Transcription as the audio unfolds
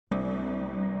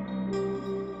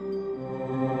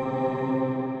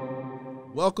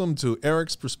Welcome to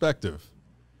Eric's Perspective.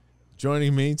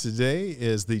 Joining me today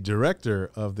is the director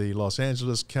of the Los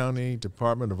Angeles County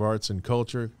Department of Arts and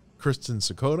Culture, Kristin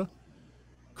Sakoda.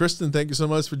 Kristin, thank you so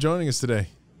much for joining us today.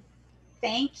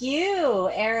 Thank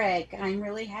you, Eric. I'm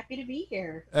really happy to be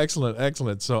here. Excellent,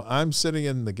 excellent. So I'm sitting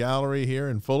in the gallery here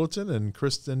in Fullerton, and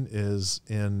Kristin is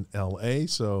in LA,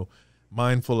 so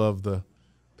mindful of the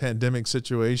pandemic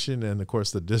situation and, of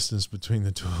course, the distance between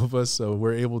the two of us. So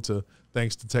we're able to,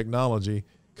 thanks to technology,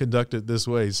 conduct it this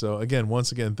way. So again,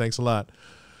 once again, thanks a lot.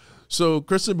 So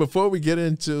Kristin, before we get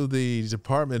into the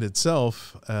department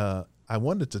itself, I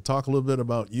wanted to talk a little bit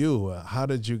about you. How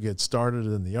did you get started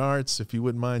in the arts, if you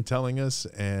wouldn't mind telling us,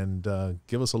 and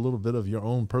give us a little bit of your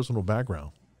own personal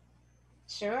background?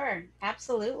 Sure,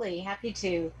 absolutely. Happy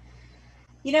to.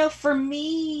 You know, for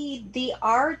me, the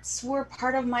arts were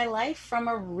part of my life from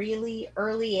a really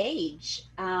early age.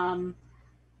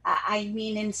 I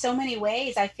mean, in so many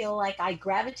ways, I feel like I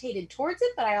gravitated towards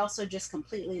it, but I also just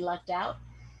completely lucked out.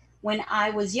 When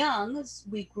I was young,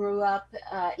 we grew up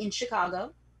in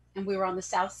Chicago, and we were on the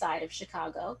south side of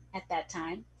Chicago at that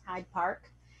time, Hyde Park.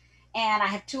 And I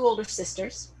have two older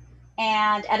sisters.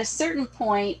 And at a certain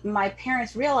point, my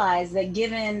parents realized that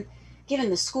given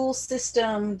the school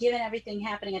system, given everything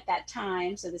happening at that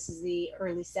time, so this is the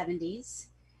early 70s,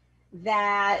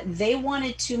 that they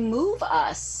wanted to move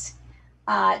us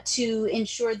to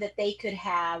ensure that they could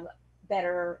have a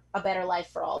better life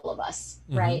for all of us,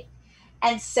 right?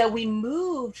 And so we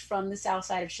moved from the south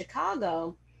side of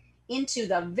Chicago into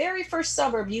the very first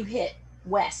suburb you hit,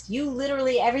 west. You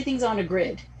literally, everything's on a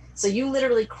grid. So you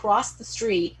literally cross the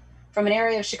street from an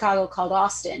area of Chicago called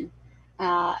Austin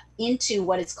into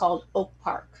what is called Oak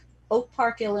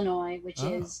Park, Illinois, which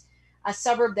is a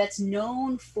suburb that's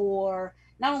known for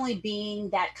not only being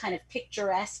that kind of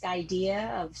picturesque idea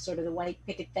of sort of the white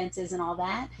picket fences and all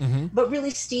that, but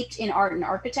really steeped in art and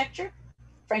architecture.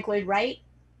 Frank Lloyd Wright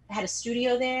had a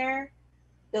studio there,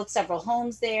 built several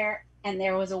homes there, and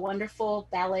there was a wonderful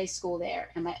ballet school there.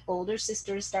 And my older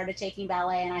sisters started taking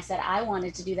ballet, and I said I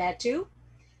wanted to do that too.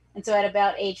 And so at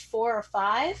about age 4 or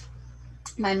 5,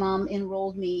 my mom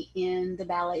enrolled me in the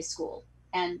ballet school.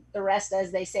 And the rest,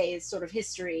 as they say, is sort of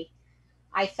history.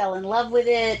 I fell in love with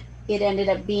it. It ended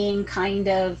up being kind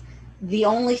of the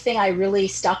only thing I really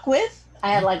stuck with.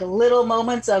 I had like little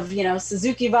moments of, you know,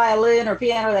 Suzuki violin or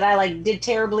piano that I like did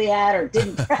terribly at or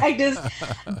didn't practice.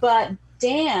 But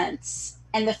dance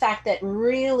and the fact that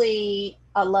really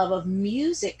a love of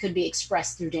music could be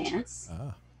expressed through dance,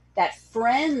 that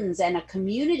friends and a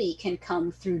community can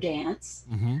come through dance,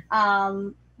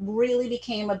 really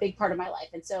became a big part of my life.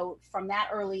 And so from that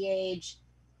early age,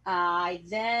 I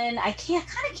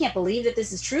can't believe that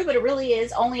this is true, but it really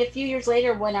is. Only a few years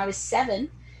later, when I was 7,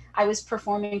 I was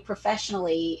performing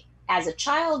professionally as a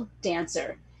child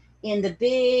dancer in the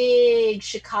big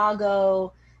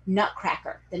Chicago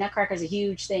Nutcracker. The Nutcracker is a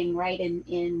huge thing, right,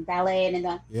 in ballet and in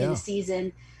the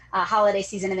season, holiday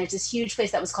season. And there's this huge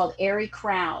place that was called Airy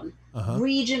Crown,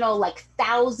 regional, like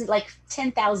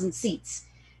 10,000 seats.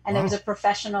 And there was a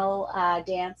professional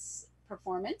dance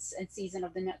performance and season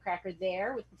of the Nutcracker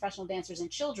there with professional dancers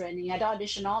and children, and you had to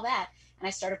audition all that. And I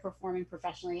started performing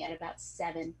professionally at about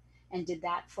 7 and did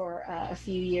that for a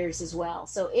few years as well.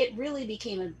 So it really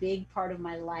became a big part of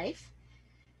my life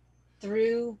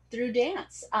through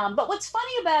dance. But what's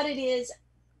funny about it is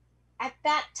at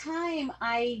that time,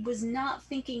 I was not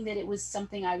thinking that it was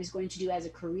something I was going to do as a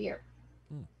career.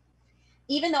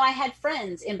 Even though I had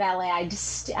friends in ballet,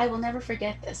 I will never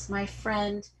forget this. My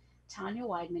friend, Tanya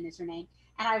Weidman is her name.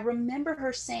 And I remember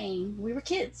her saying, we were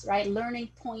kids, right? Learning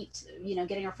point, you know,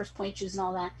 getting our first point shoes and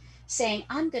all that, saying,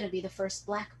 I'm going to be the first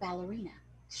Black ballerina.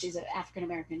 She's an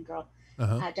African-American girl,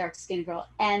 dark-skinned girl.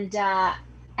 And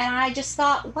I just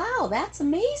thought, wow, that's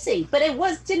amazing. But it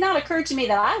did not occur to me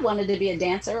that I wanted to be a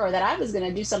dancer or that I was going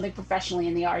to do something professionally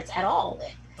in the arts at all.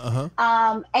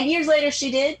 And years later, she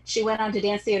did. She went on to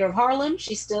Dance Theater of Harlem.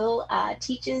 She still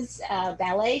teaches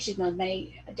ballet. She's known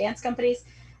many dance companies,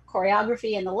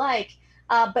 choreography and the like.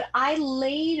 But I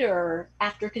later,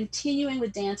 after continuing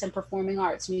with dance and performing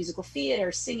arts, musical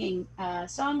theater, singing,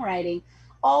 songwriting,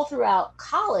 all throughout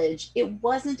college, it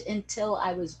wasn't until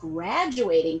I was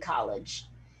graduating college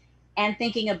and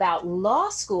thinking about law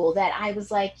school that I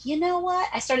was like, you know what?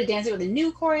 I started dancing with a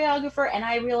new choreographer and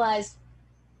I realized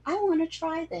I want to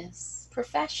try this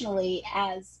professionally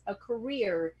as a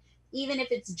career, even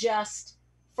if it's just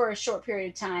for a short period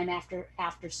of time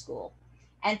after school.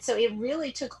 And so it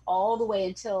really took all the way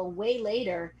until way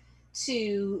later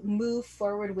to move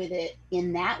forward with it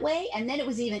in that way. And then it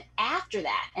was even after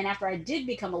that, and after I did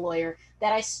become a lawyer,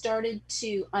 that I started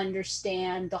to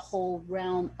understand the whole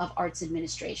realm of arts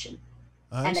administration.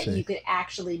 I and that you see. could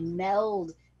actually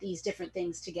meld these different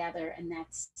things together. And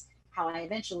that's how I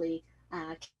eventually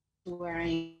came to where I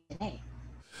am today.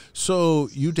 So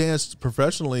you danced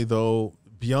professionally, though,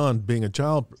 beyond being a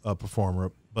child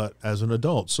performer, but as an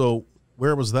adult. So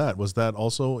where was that? Was that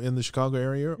also in the Chicago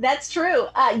area? That's true.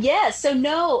 Yes. So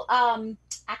no,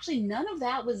 actually, none of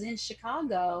that was in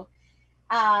Chicago.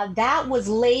 That was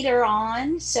later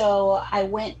on. So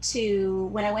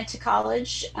when I went to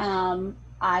college,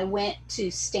 I went to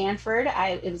Stanford.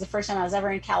 It was the first time I was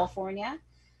ever in California,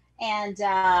 and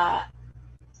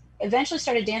eventually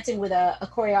started dancing with a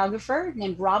choreographer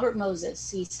named Robert Moses.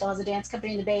 He still has a dance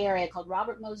company in the Bay Area called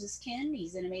Robert Moses Kin.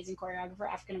 He's an amazing choreographer,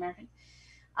 African American.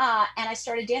 And I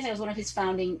started dancing. I was one of his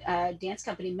founding dance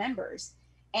company members.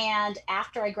 And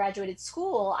after I graduated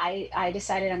school, I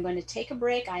decided I'm going to take a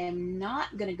break. I am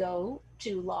not going to go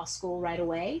to law school right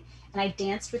away. And I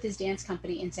danced with his dance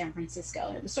company in San Francisco.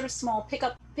 And it was sort of small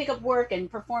pickup work and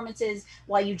performances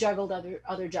while you juggled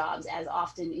other jobs, as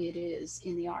often it is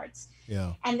in the arts.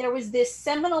 Yeah. And there was this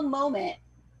seminal moment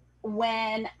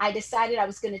when I decided I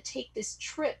was going to take this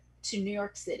trip to New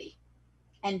York City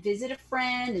and visit a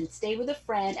friend and stay with a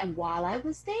friend. And while I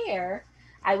was there,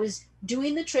 I was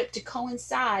doing the trip to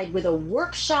coincide with a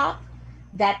workshop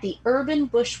that the Urban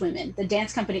Bushwomen, the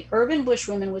dance company Urban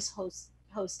Bushwomen, was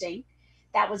hosting.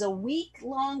 That was a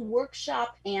week-long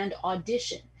workshop and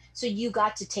audition. So you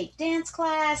got to take dance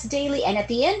class daily, and at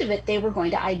the end of it, they were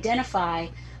going to identify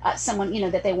someone,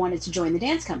 that they wanted to join the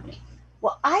dance company.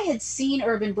 Well, I had seen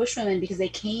Urban Bushwomen because they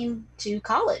came to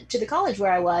the college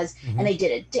where I was, and Hmm.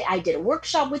 I did a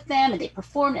workshop with them, and they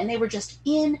performed, and they were just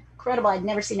incredible. I'd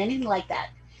never seen anything like that.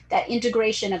 That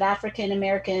integration of African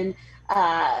American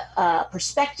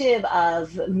perspective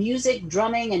of music,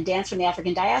 drumming, and dance from the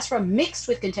African diaspora mixed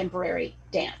with contemporary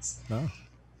dance. Oh.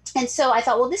 And so I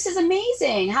thought, well, this is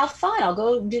amazing. How fun! I'll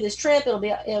go do this trip. It'll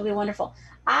be wonderful.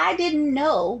 I didn't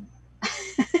know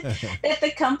that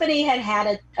the company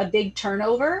had a big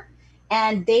turnover,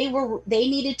 and they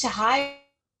needed to hire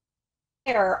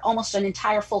almost an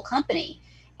entire full company.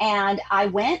 And I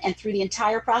went, and through the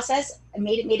entire process,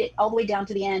 made it all the way down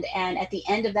to the end. And at the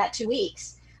end of that 2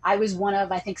 weeks, I was one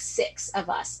of, I think, 6 of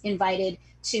us invited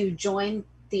to join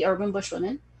the Urban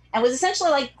Bushwomen, and was essentially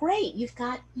like, great, you've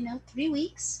got 3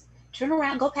 weeks. Turn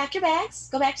around, go pack your bags,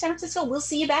 go back to San Francisco. We'll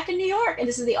see you back in New York. And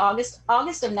this is the August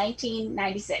of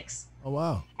 1996. Oh,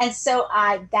 wow. And so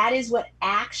that is what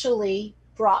actually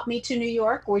brought me to New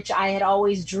York, which I had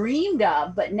always dreamed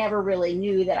of, but never really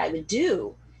knew that I would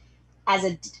do as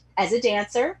a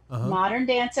dancer, Uh-huh. modern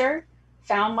dancer.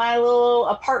 Found my little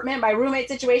apartment, my roommate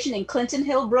situation in Clinton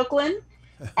Hill, Brooklyn,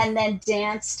 and then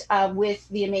danced with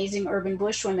the amazing Urban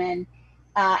Bushwomen.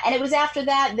 And it was after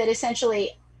that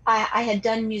essentially I had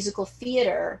done musical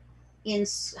theater in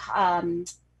um,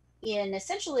 in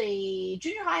essentially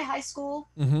junior high, high school,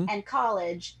 Hmm. and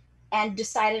college, and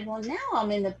decided, well, now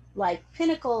I'm in the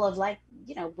pinnacle of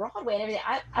Broadway and everything.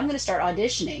 I'm going to start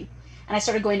auditioning. And I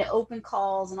started going to open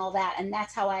calls and all that. And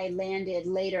that's how I landed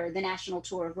later the national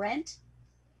tour of Rent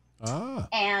Ah.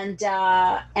 and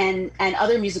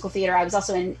other musical theater. I was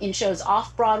also in shows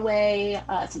off Broadway,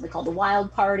 something called The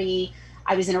Wild Party.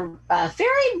 I was in a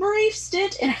very brief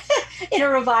stint in, in a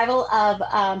revival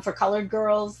of For Colored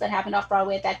Girls that happened off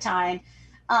Broadway at that time.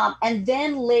 And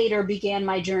then later began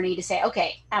my journey to say,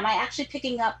 okay, am I actually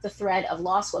picking up the thread of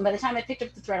law school? And by the time I picked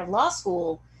up the thread of law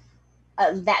school,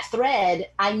 that thread,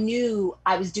 I knew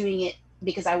I was doing it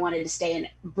because I wanted to stay and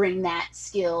bring that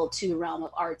skill to the realm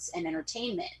of arts and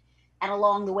entertainment. And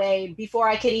along the way, before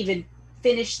I could even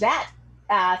finish that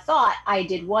thought, I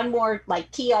did one more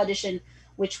key audition,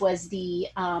 which was the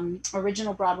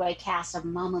original Broadway cast of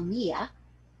Mamma Mia.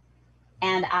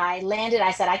 And I landed.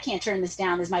 I said, I can't turn this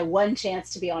down. This is my one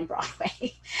chance to be on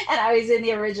Broadway. And I was in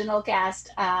the original cast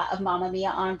of Mamma Mia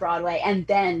on Broadway, and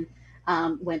then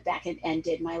went back and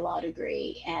did my law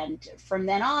degree. And from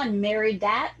then on, married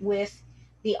that with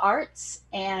the arts,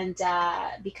 and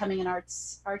becoming an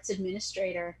arts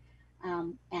administrator,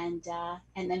 and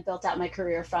then built out my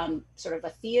career from sort of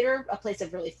a place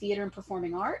of really theater and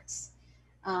performing arts,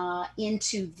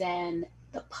 into then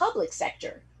the public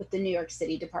sector with the New York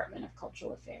City Department of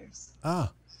Cultural Affairs.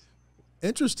 Ah,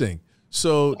 interesting.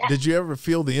 So Yeah. did you ever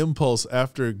feel the impulse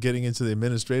after getting into the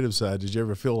administrative side? Did you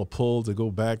ever feel a pull to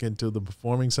go back into the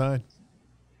performing side?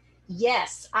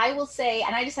 Yes, I will say,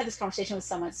 and I just had this conversation with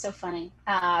someone, it's so funny,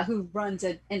 who runs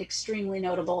an extremely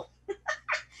notable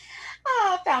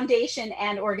foundation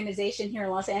and organization here in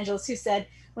Los Angeles, who said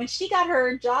when she got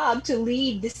her job to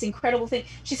lead this incredible thing,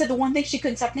 she said the one thing she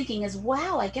couldn't stop thinking is,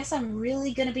 wow, I guess I'm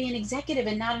really going to be an executive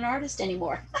and not an artist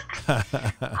anymore.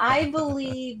 I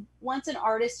believe once an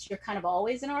artist, you're kind of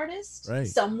always an artist Right.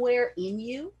 somewhere in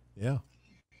you. Yeah.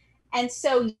 And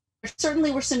so there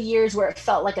certainly were some years where it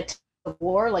felt like a tug of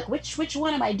war, like which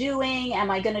one am I doing? Am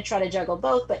I going to try to juggle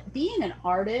both? But being an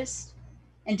artist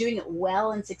and doing it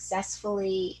well and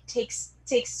successfully takes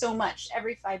so much,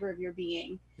 every fiber of your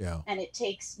being. Yeah. And it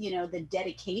takes, the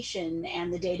dedication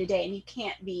and the day to day. And you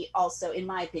can't be also, in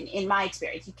my opinion, in my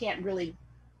experience, you can't really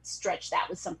stretch that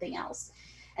with something else.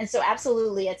 And so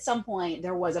absolutely at some point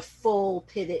there was a full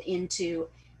pivot into,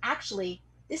 actually,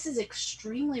 this is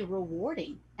extremely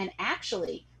rewarding. And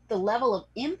actually the level of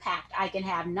impact I can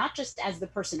have, not just as the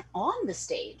person on the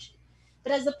stage,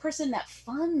 but as the person that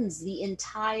funds the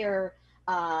entire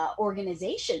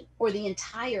organization or the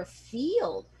entire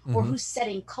field, or Mm-hmm. who's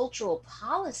setting cultural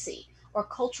policy or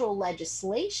cultural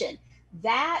legislation,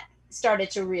 that started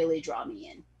to really draw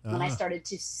me in when I Ah. started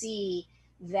to see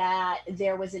that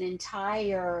there was an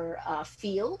entire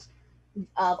field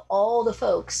of all the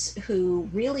folks who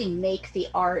really make the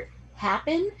art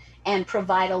happen and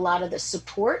provide a lot of the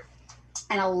support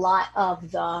and a lot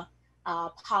of the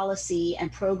policy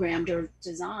and program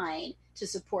design to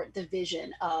support the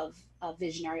vision of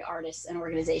visionary artists and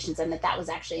organizations, and that was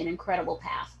actually an incredible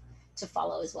path to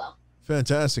follow as well.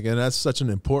 Fantastic. And that's such an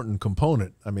important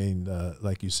component. I mean,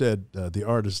 like you said, the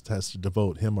artist has to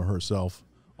devote him or herself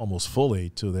almost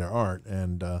fully to their art.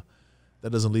 And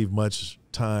that doesn't leave much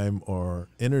time or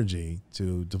energy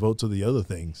to devote to the other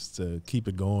things, to keep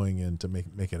it going and to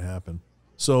make it happen.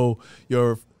 So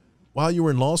while you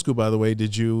were in law school, by the way,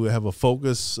 did you have a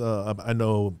focus? I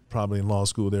know probably in law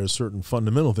school there are certain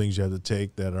fundamental things you have to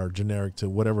take that are generic to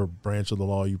whatever branch of the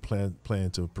law you plan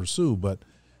to pursue. But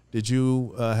did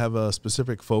you have a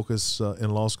specific focus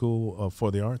in law school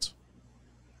for the arts?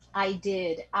 I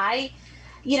did.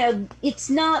 It's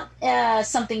not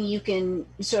something you can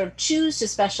sort of choose to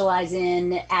specialize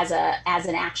in as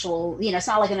an actual, it's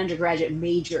not like an undergraduate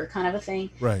major kind of a thing,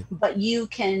 Right. but you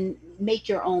can make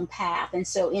your own path. And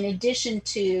so in addition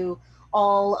to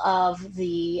all of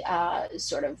the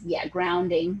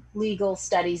grounding legal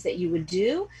studies that you would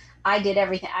do, I did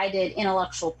everything. I did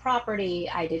intellectual property,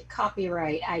 I did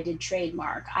copyright, I did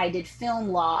trademark, I did film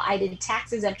law, I did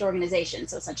tax exempt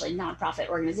organizations, so essentially nonprofit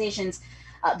organizations,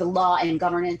 the law and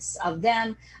governance of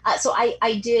them. So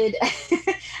I did,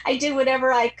 I did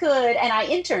whatever I could, and I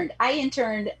interned.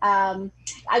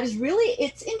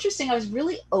 It's interesting. I was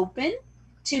really open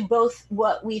to both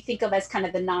what we think of as kind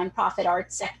of the nonprofit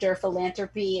arts sector,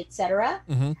 philanthropy, et cetera.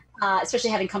 Mm-hmm. Especially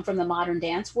having come from the modern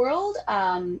dance world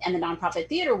and the nonprofit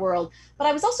theater world. But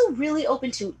I was also really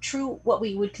open to true what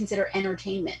we would consider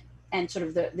entertainment and sort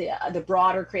of the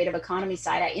broader creative economy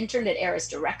side. I interned at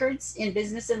Arista Records in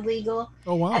business and legal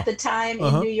Oh, wow. at the time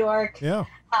in New York. Yeah.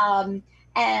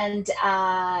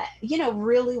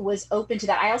 Really was open to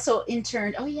that. I also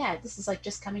interned, this is like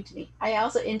just coming to me. I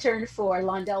also interned for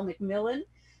Londell McMillan,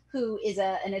 who is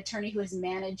an attorney who has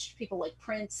managed people like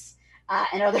Prince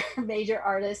and other major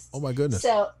artists. Oh, my goodness.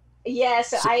 So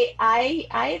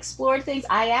I explored things.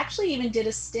 I actually even did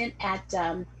a stint at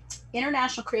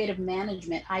International Creative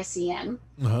Management, ICM,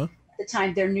 at the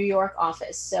time, their New York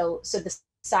office. So the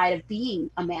side of being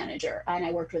a manager, and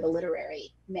I worked with a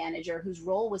literary manager whose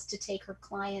role was to take her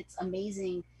clients'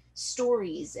 amazing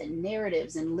stories and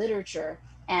narratives and literature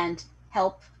and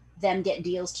help them get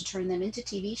deals to turn them into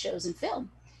TV shows and film.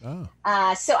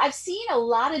 Oh. So I've seen a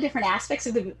lot of different aspects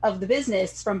of the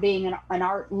business, from being an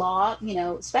art law,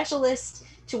 specialist,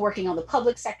 to working on the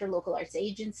public sector, local arts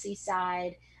agency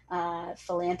side,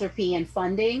 philanthropy and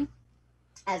funding,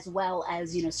 as well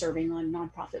as, serving on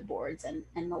nonprofit boards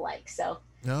and the like. So.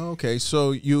 Okay.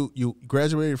 So you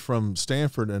graduated from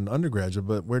Stanford and undergraduate,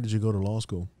 but where did you go to law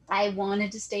school? I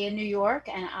wanted to stay in New York,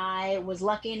 and I was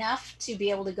lucky enough to be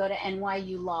able to go to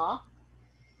NYU Law.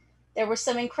 There were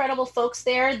some incredible folks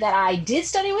there that I did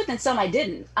study with, and some I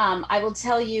didn't. I will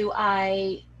tell you,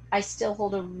 I still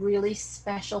hold a really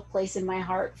special place in my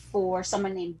heart for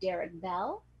someone named Derek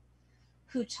Bell,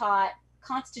 who taught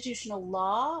constitutional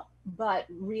law, but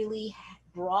really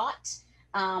brought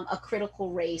a critical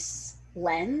race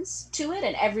lens to it,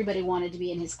 and everybody wanted to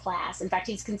be in his class. In fact,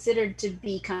 he's considered to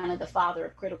be kind of the father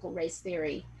of critical race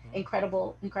theory.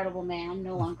 Incredible man,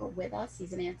 no longer with us.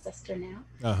 He's an ancestor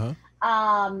now.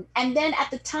 And then at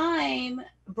the time,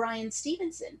 Brian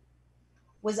Stevenson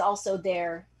was also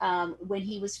there when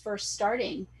he was first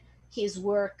starting his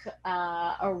work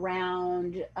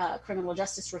around criminal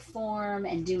justice reform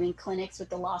and doing clinics with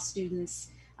the law students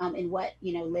in what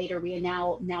later we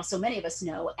now so many of us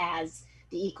know as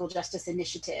the Equal Justice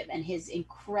Initiative, and his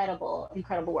incredible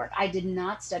work. I did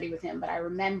not study with him, but I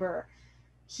remember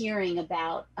hearing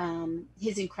about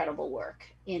his incredible work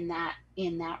in that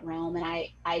realm, and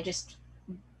I just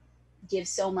give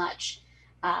so much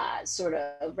sort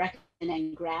of recognition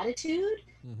and gratitude.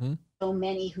 Hmm. So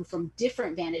many who, from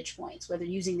different vantage points, whether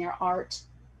using their art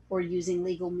or using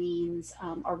legal means,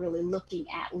 are really looking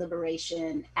at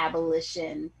liberation,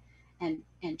 abolition, and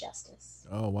justice.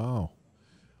 Oh, wow.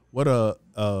 What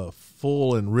a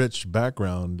full and rich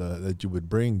background that you would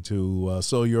bring to.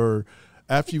 So your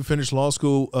after you finished law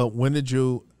school, when did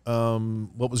you?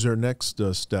 What was your next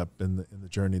step in the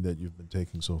journey that you've been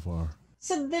taking so far?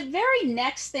 So the very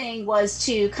next thing was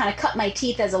to kind of cut my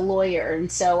teeth as a lawyer.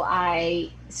 And so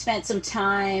I spent some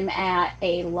time at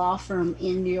a law firm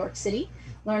in New York City,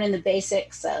 learning the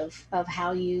basics of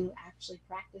how you actually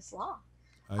practice law.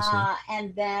 I see.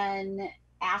 And then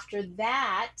after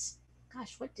that,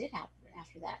 gosh, what did happen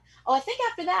after that? Oh, I think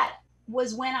after that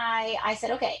was when I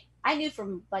said, okay, I knew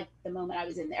from like the moment I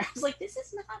was in there, I was like, this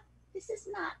is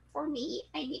not for me.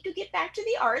 I need to get back to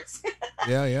the arts.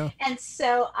 Yeah, yeah. And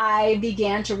so I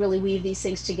began to really weave these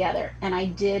things together. And I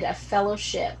did a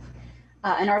fellowship,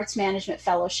 an arts management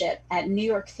fellowship at New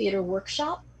York Theater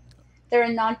Workshop. They're a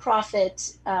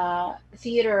nonprofit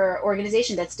theater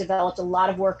organization that's developed a lot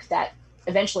of work that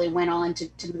eventually went on to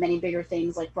many bigger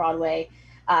things like Broadway.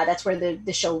 That's where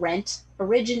the show Rent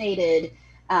originated.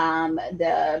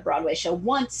 The Broadway show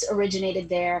Once originated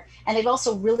there. And they've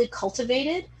also really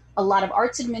cultivated a lot of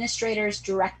arts administrators,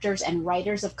 directors, and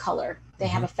writers of color. They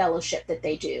have Hmm. a fellowship that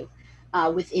they do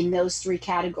within those three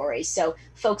categories. So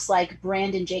folks like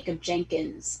Brandon Jacob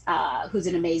Jenkins, who's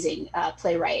an amazing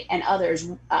playwright, and others.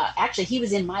 Actually, he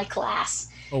was in my class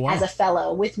Oh, as a wow.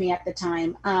 fellow with me at the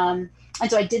time. And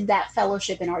so I did that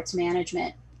fellowship in arts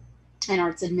management and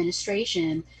arts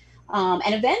administration.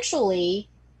 And eventually,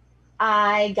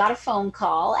 I got a phone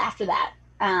call after that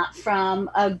from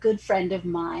a good friend of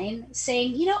mine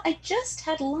saying, I just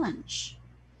had lunch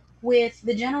with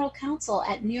the general counsel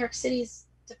at New York City's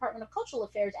Department of Cultural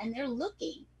Affairs, and they're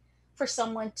looking for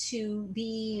someone to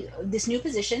be this new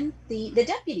position, the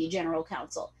deputy general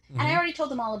counsel. And I Hmm. already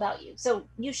told them all about you, so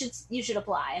you should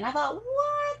apply. And I thought,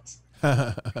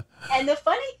 what? And the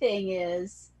funny thing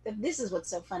is, this is what's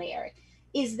so funny, Eric,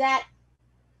 is that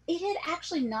it had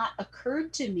actually not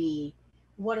occurred to me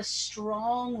what a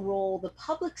strong role the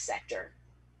public sector,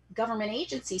 government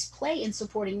agencies play in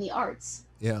supporting the arts.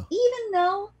 Yeah. Even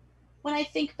though, when I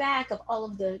think back of all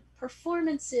of the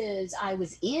performances I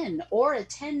was in or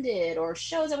attended or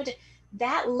shows I went to,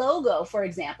 that logo, for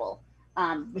example,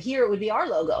 here it would be our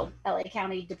logo, LA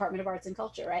County Department of Arts and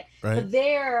Culture, right? Right. But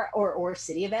there, or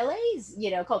City of LA's,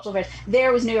 cultural affairs.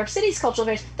 There was New York City's cultural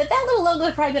affairs. That little logo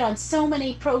had probably been on so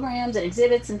many programs and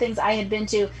exhibits and things I had been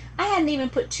to. I hadn't even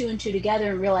put two and two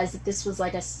together and realized that this was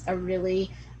like a really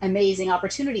amazing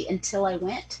opportunity until I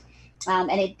went.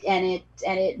 And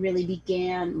it really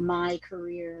began my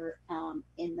career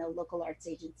in the local arts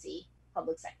agency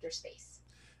public sector space.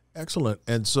 Excellent.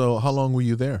 And so, how long were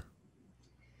you there?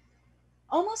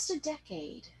 Almost a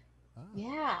decade. Ah.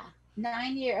 Yeah,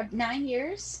 9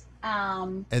 years.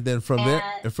 And then And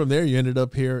from there, you ended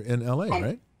up here in LA, and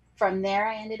right? from there,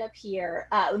 I ended up here.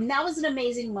 And that was an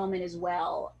amazing moment as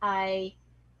well.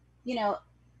 You know,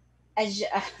 as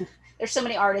there's so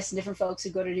many artists and different folks who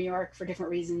go to New York for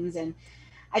different reasons, and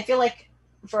I feel like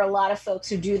for a lot of folks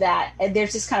who do that,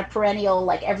 there's this kind of perennial,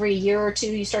 like every year or two,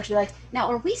 you start to be like, now,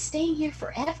 are we staying here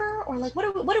forever? Or like, what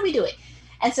are we doing?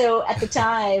 And so at the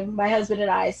time, my husband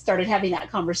and I started having that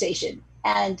conversation.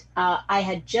 And I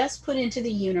had just put into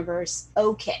the universe,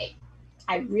 okay,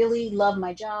 I really love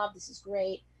my job. This is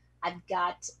great. I've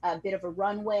got a bit of a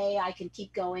runway. I can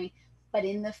keep going. But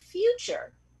in the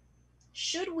future,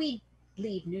 should we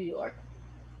leave New York,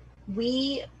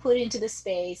 we put into the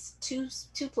space two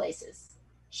places: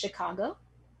 Chicago,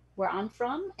 where I'm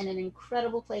from, and an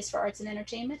incredible place for arts and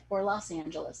entertainment, or Los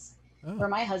Angeles, Oh, where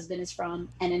my husband is from,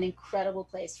 and an incredible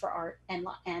place for art and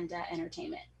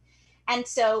entertainment. And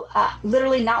so,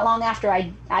 literally, not long after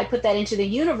I put that into the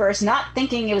universe, not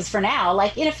thinking it was for now,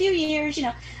 like in a few years,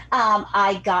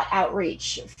 I got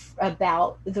outreach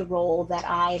about the role that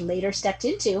I later stepped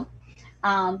into,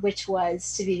 which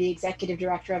was to be the executive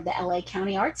director of the LA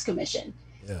County Arts Commission.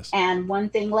 yes. And one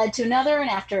thing led to another, and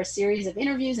after a series of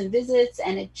interviews and visits,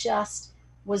 and it just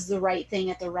was the right thing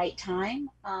at the right time.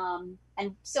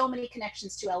 And so many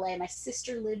connections to LA. My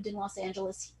sister lived in Los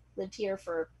Angeles, lived here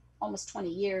for almost 20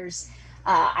 years.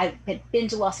 I had been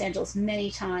to Los Angeles many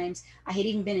times. I had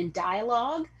even been in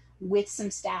dialogue with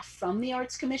some staff from the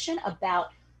Arts Commission about,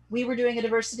 we were doing a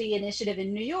diversity initiative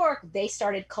in New York. They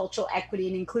started cultural equity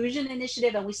and inclusion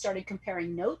initiative, and we started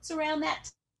comparing notes around that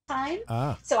time.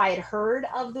 Ah. So I had heard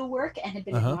of the work and had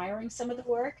been admiring some of the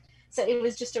work. So it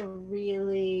was just a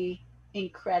really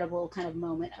incredible kind of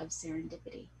moment of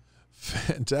serendipity.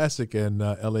 Fantastic. And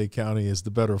LA County is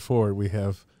the better for it. We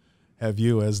have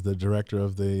you as the director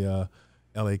of the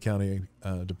LA County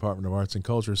Department of Arts and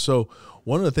Culture. So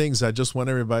one of the things I just want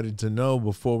everybody to know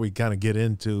before we kind of get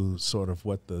into sort of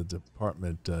what the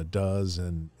department does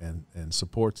and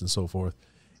supports and so forth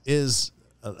is,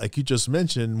 like you just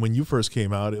mentioned, when you first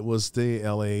came out, it was the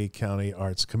LA County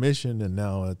Arts Commission, and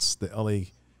now it's the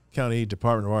LA County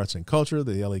Department of Arts and Culture.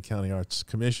 The LA County Arts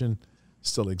Commission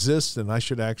still exists, and I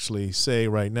should actually say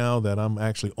right now that I'm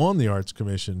actually on the Arts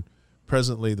Commission,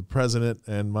 presently the president,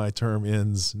 and my term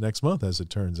ends next month, as it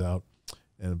turns out,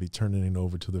 and I'll be turning it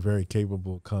over to the very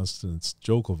capable Constance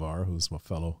Jokovar, who's my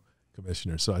fellow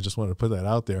commissioner. So I just wanted to put that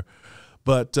out there.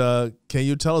 But can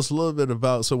you tell us a little bit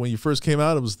about, so when you first came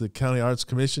out, it was the County Arts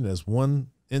Commission as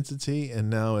one entity, and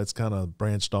now it's kind of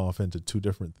branched off into two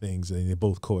different things, and they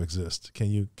both coexist. Can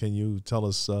you tell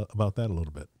us about that a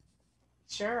little bit?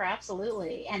 Sure,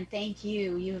 absolutely. And thank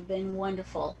you. You have been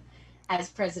wonderful as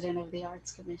president of the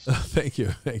Arts Commission. Thank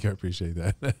you. I appreciate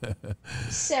that.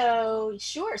 So,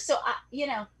 sure. So,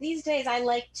 these days I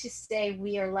like to say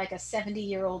we are like a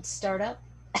 70-year-old startup.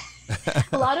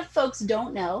 A lot of folks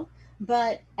don't know,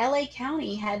 but LA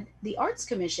County had the Arts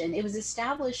Commission. It was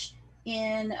established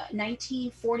in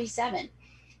 1947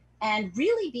 and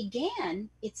really began,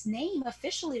 its name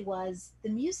officially was the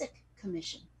Music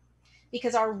Commission,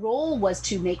 because our role was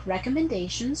to make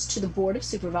recommendations to the Board of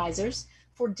Supervisors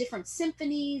for different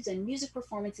symphonies and music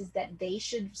performances that they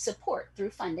should support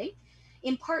through funding,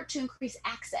 in part to increase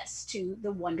access to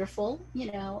the wonderful,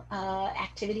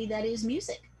 activity that is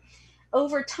music.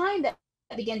 Over time, that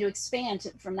began to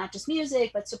expand from not just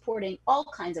music, but supporting all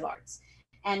kinds of arts.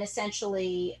 And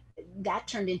essentially, that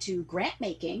turned into grant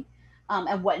making,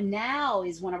 and what now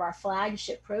is one of our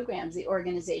flagship programs, the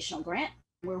Organizational Grant,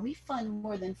 where we fund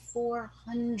more than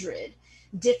 400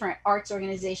 different arts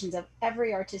organizations of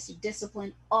every artistic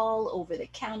discipline all over the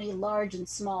county, large and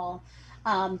small,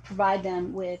 provide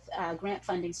them with grant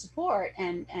funding support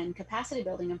and capacity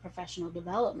building and professional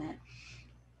development.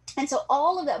 And so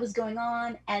all of that was going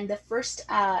on. And the first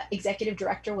executive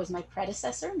director was my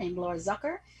predecessor named Laura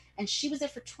Zucker. And she was there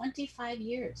for 25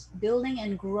 years, building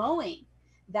and growing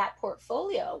that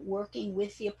portfolio, working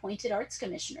with the appointed arts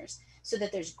commissioners so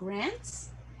that there's grants.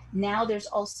 Now there's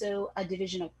also a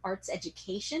division of arts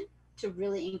education to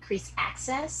really increase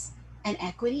access and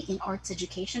equity in arts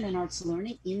education and arts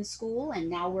learning in school. And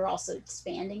now we're also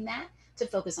expanding that to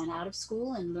focus on out of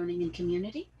school and learning in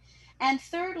community. And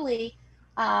thirdly,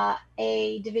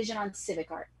 a division on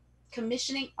civic art,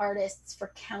 commissioning artists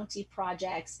for county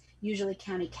projects, usually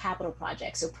county capital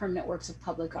projects, so permanent works of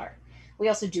public art. We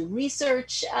also do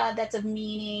research that's of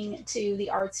meaning to the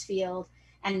arts field.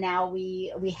 And now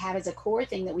we have as a core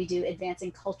thing that we do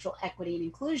advancing cultural equity and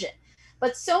inclusion.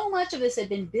 But so much of this had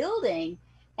been building.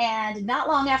 And not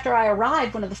long after I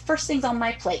arrived, one of the first things on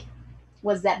my plate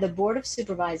was that the Board of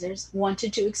Supervisors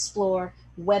wanted to explore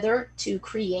whether to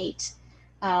create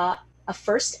a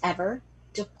first ever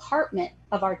Department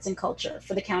of Arts and Culture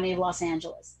for the County of Los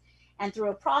Angeles. And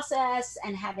through a process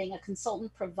and having a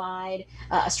consultant provide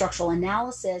a structural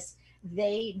analysis,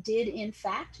 they did in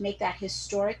fact make that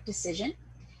historic decision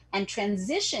and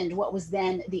transitioned what was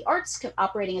then the arts,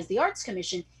 operating as the Arts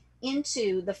Commission,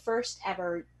 into the first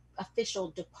ever official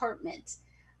Department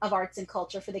of Arts and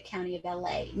Culture for the County of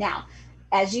LA. Now,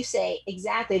 as you say,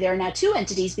 exactly, there are now two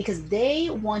entities because they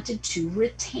wanted to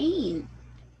retain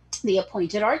the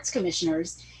appointed arts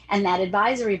commissioners and that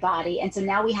advisory body. And so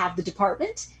now we have the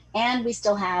department, and we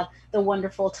still have the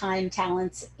wonderful time,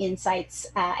 talents, insights,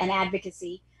 and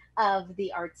advocacy of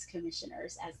the arts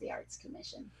commissioners as the Arts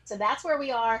Commission. So that's where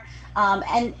we are.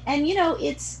 And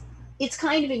it's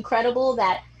kind of incredible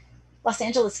that Los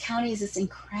Angeles County is this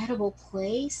incredible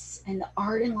place, and the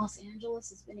art in Los Angeles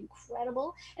has been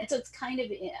incredible. And so it's kind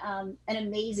of an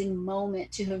amazing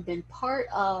moment to have been part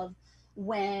of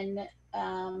when,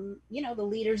 the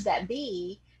leaders that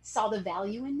be saw the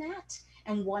value in that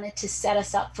and wanted to set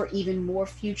us up for even more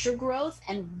future growth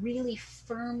and really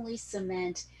firmly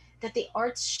cement that the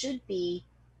arts should be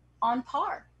on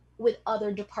par with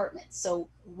other departments. So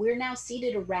we're now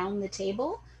seated around the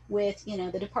table with,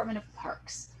 the Department of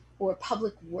Parks or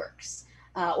Public Works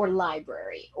or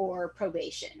library or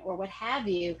probation or what have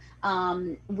you,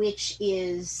 which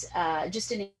is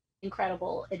just an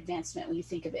incredible advancement when you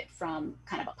think of it from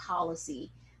kind of a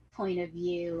policy point of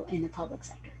view in the public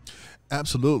sector.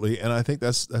 Absolutely, and I think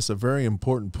that's a very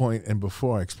important point. And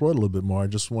before I explore it a little bit more, I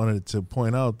just wanted to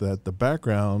point out that the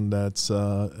background that's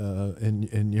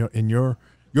in your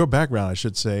your background, I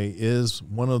should say, is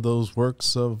one of those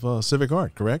works of civic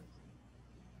art, correct?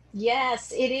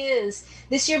 Yes, it is.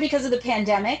 This year, because of the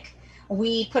pandemic,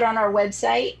 we put on our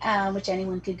website, which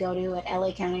anyone could go to at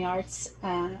LA County Arts,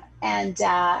 and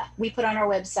we put on our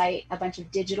website a bunch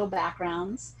of digital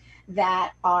backgrounds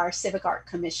that are civic art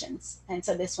commissions. And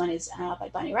so this one is by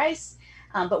Bonnie Rice,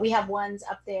 but we have ones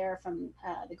up there from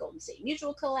the Golden State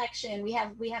Mutual Collection. We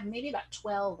have maybe about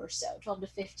 12 or so, 12 to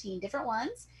 15 different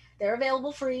ones. They're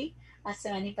available free,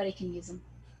 so anybody can use them.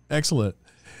 Excellent.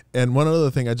 And one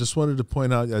other thing I just wanted to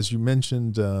point out, as you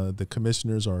mentioned, the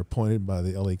commissioners are appointed by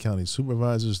the LA County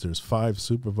supervisors. There's 5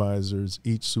 supervisors.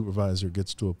 Each supervisor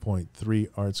gets to appoint 3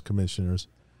 arts commissioners,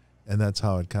 and that's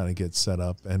how it kind of gets set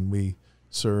up. And we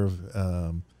serve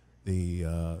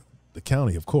the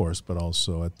county, of course, but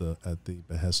also at the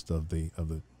behest of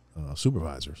the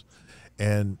supervisors.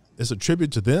 And it's a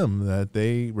tribute to them that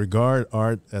they regard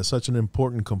art as such an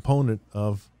important component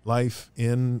of life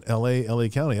in LA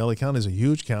County. LA County is a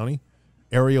huge county,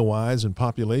 area-wise and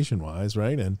population-wise,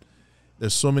 right? And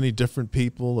there's so many different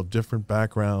people of different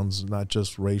backgrounds, not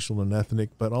just racial and ethnic,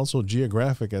 but also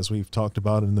geographic, as we've talked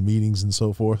about in the meetings and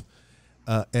so forth.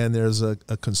 And there's a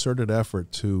concerted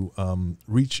effort to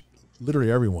reach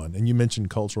literally everyone. And you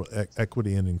mentioned cultural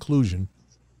equity and inclusion.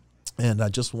 And I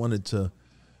just wanted to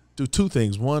do 2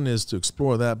 things. One is to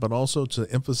explore that, but also to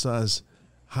emphasize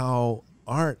how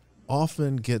art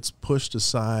often gets pushed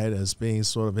aside as being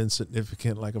sort of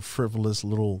insignificant, like a frivolous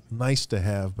little nice to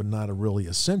have, but not a really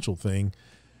essential thing.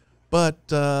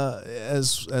 But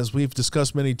as we've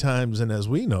discussed many times, and as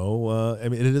we know, I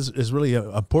mean, it is really an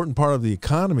important part of the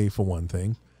economy, for one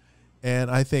thing.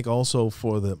 And I think also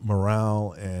for the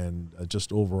morale and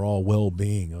just overall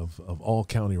well-being of all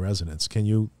county residents. Can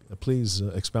you please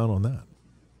expound on that?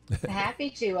 Happy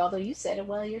to, although you said it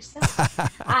well yourself.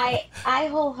 I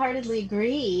wholeheartedly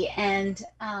agree, and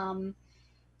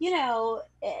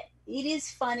it is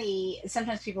funny.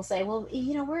 Sometimes people say, "Well,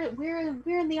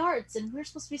 we're in the arts, and we're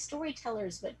supposed to be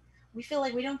storytellers, but we feel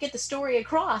like we don't get the story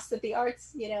across that the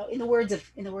arts, in the words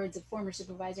of former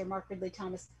supervisor Mark Ridley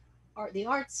Thomas, the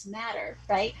arts matter,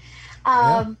 right?"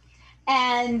 Yeah.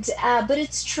 But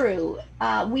it's true.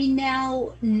 We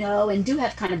now know and do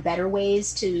have kind of better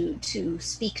ways to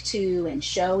speak to and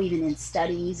show, even in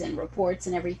studies and reports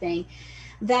and everything,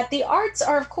 that the arts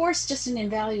are, of course, just an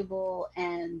invaluable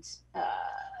and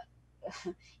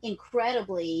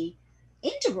incredibly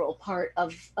integral part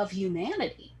of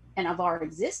humanity and of our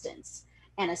existence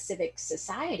and a civic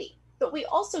society. But we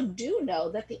also do know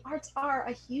that the arts are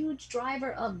a huge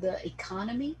driver of the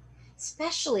economy,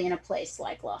 especially in a place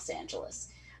like Los Angeles.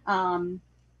 Um,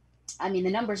 I mean,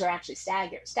 the numbers are actually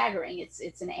staggering.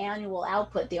 It's an annual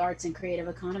output, the arts and creative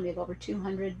economy, of over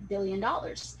 $200 billion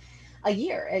a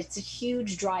year. It's a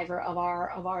huge driver of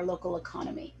our local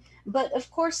economy. But of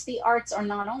course, the arts are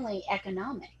not only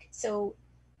economic. So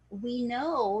we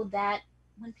know that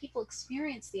when people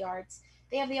experience the arts,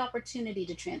 they have the opportunity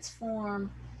to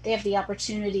transform. They have the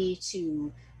opportunity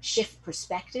to shift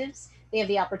perspectives. They have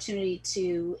the opportunity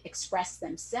to express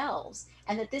themselves,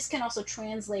 and that this can also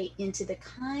translate into the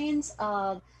kinds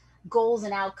of goals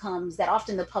and outcomes that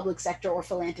often the public sector or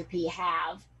philanthropy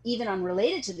have, even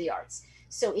unrelated to the arts.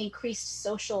 So increased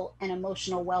social and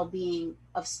emotional well-being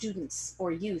of students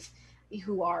or youth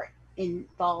who are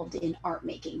involved in art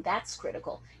making. That's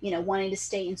critical. Wanting to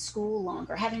stay in school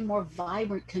longer, having more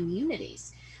vibrant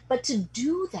communities. But to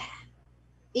do that,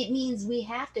 it means we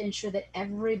have to ensure that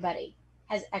everybody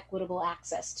has equitable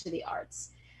access to the arts,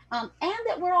 and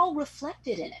that we're all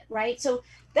reflected in it, right? So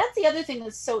that's the other thing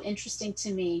that's so interesting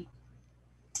to me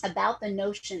about the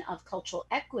notion of cultural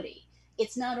equity.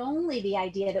 It's not only the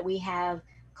idea that we have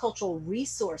cultural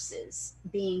resources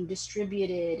being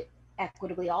distributed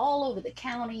equitably all over the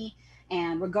county,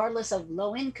 and regardless of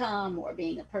low income or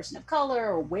being a person of color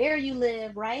or where you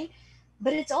live, right?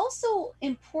 But it's also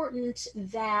important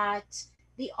that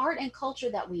the art and culture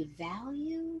that we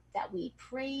value, that we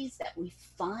praise, that we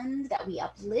fund, that we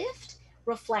uplift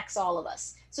reflects all of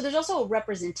us. So there's also a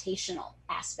representational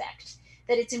aspect,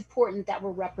 that it's important that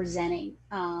we're representing,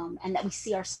 and that we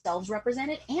see ourselves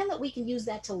represented, and that we can use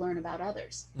that to learn about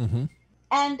others. Mm-hmm.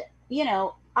 And,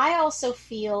 I also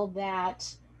feel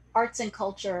that arts and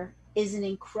culture is an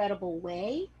incredible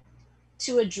way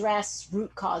to address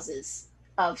root causes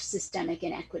of systemic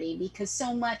inequity, because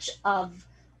so much of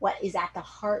what is at the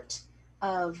heart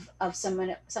of some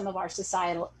of our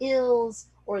societal ills,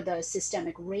 or the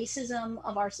systemic racism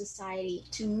of our society,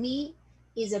 to me,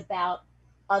 is about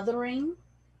othering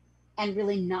and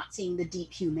really not seeing the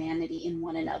deep humanity in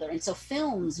one another. And so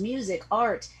films, music,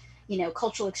 art,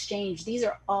 cultural exchange, these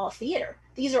are all theater.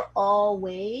 These are all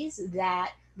ways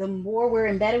that the more we're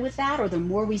embedded with that, or the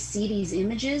more we see these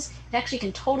images, it actually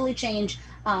can totally change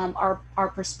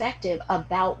our perspective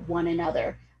about one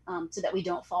another, so that we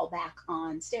don't fall back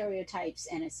on stereotypes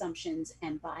and assumptions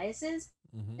and biases,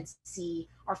 Hmm. and see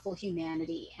our full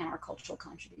humanity and our cultural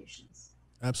contributions.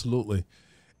 Absolutely.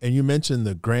 And you mentioned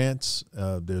the grants.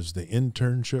 There's the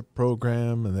internship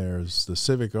program, and there's the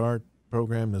civic art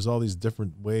program. There's all these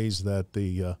different ways that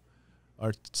the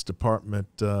arts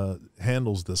department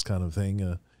handles this kind of thing.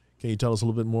 Can you tell us a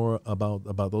little bit more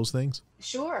about those things?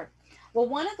 Sure. Well,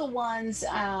 one of the ones,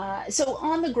 so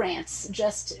on the grants,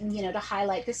 just, to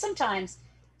highlight, because sometimes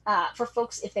for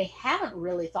folks, if they haven't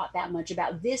really thought that much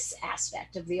about this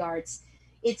aspect of the arts,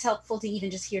 it's helpful to even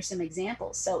just hear some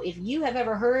examples. So if you have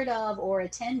ever heard of or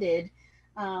attended,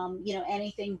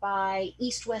 anything by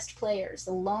East West Players,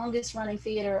 the longest running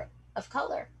theater of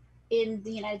color in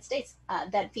the United States,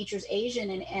 that features Asian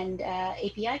and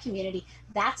API community,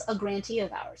 that's a grantee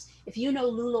of ours. If you know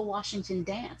Lula Washington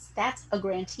Dance, that's a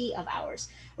grantee of ours,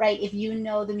 right? If you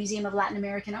know the Museum of Latin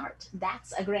American Art,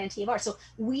 that's a grantee of ours. So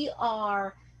we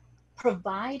are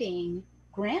providing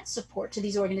grant support to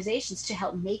these organizations to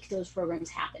help make those programs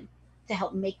happen, to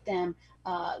help make them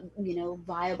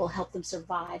viable, help them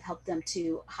survive, help them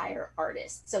to hire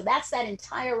artists. So that's that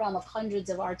entire realm of hundreds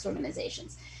of arts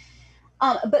organizations.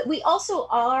 But we also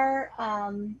are,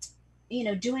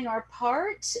 doing our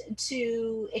part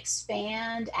to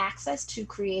expand access to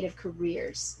creative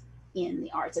careers in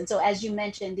the arts. And so, as you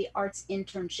mentioned, the Arts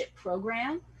Internship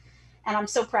Program, and I'm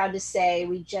so proud to say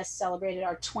we just celebrated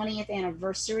our 20th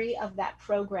anniversary of that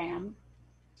program,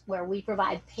 where we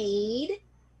provide paid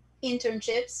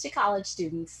internships to college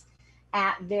students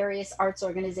at various arts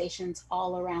organizations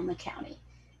all around the county.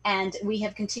 And we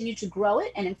have continued to grow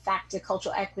it. And in fact, the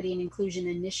Cultural Equity and Inclusion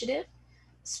Initiative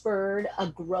spurred a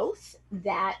growth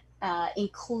that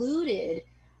included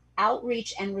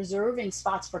outreach and reserving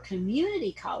spots for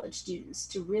community college students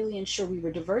to really ensure we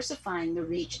were diversifying the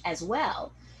reach as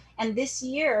well. And this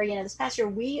year, this past year,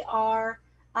 we are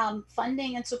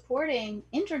funding and supporting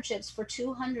internships for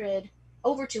 200,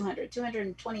 over 200,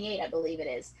 228, I believe it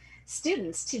is,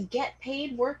 students to get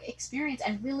paid work experience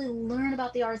and really learn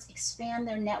about the arts, expand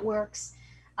their networks.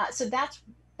 So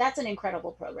that's an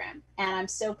incredible program. And I'm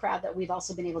so proud that we've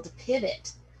also been able to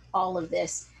pivot all of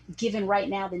this, given right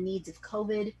now the needs of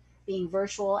COVID, being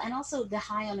virtual, and also the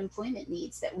high unemployment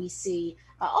needs that we see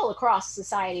all across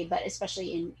society, but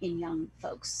especially in young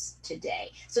folks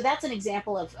today. So that's an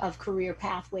example of career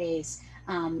pathways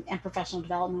and professional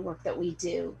development work that we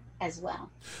do as well.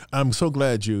 I'm so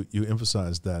glad you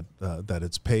emphasized that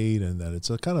it's paid and that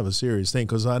it's a kind of a serious thing,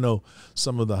 because I know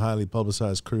some of the highly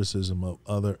publicized criticism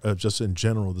of just in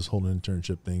general, this whole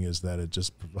internship thing is that it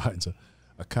just provides a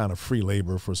kind of free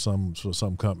labor for some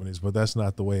companies, but that's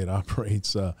not the way it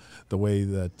operates. The way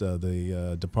that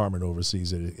the department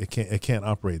oversees it, it can't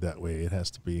operate that way. It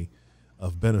has to be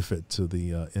of benefit to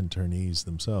the internees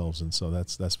themselves, and so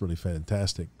that's really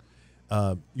fantastic.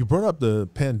 You brought up the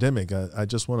pandemic. I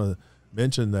just want to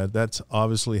mention that that's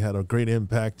obviously had a great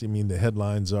impact. I mean, the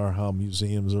headlines are how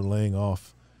museums are laying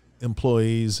off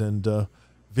employees and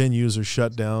venues are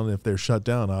shut down. If they're shut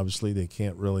down, obviously they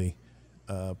can't really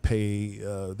pay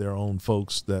their own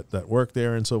folks that work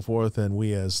there and so forth. And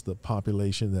we, as the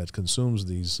population that consumes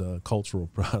these cultural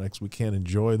products, we can't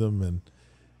enjoy them and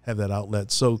have that outlet.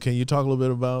 So can you talk a little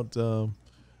bit about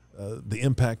the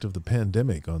impact of the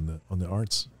pandemic on the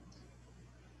arts?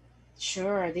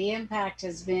 Sure, the impact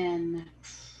has been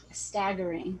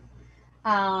staggering.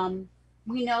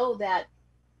 We know that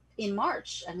in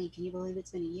March, I mean, can you believe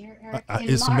it's been a year, Eric? In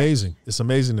It's March, amazing. It's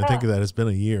amazing to think oh, of that. It's been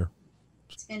a year.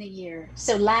 it's been a year.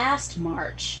 So last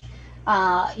March,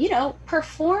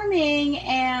 performing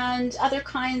and other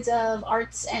kinds of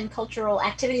arts and cultural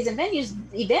activities and venues,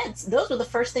 events, those were the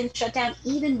first things shut down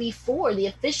even before the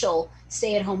official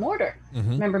stay-at-home order.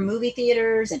 Mm-hmm. Remember, movie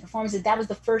theaters and performances, that was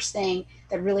the first thing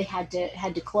that really had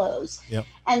to close. Yep.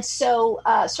 And so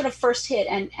sort of first hit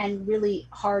and really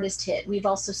hardest hit. We've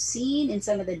also seen in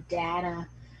some of the data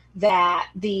that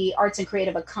the arts and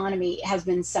creative economy has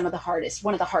been one of the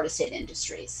hardest hit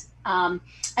industries. And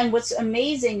what's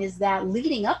amazing is that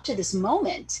leading up to this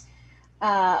moment,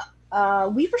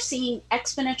 we were seeing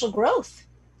exponential growth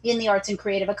in the arts and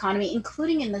creative economy,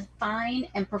 including in the fine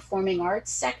and performing arts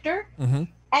sector. Mm-hmm.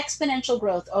 Exponential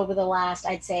growth over the last,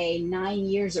 I'd say, 9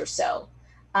 years or so.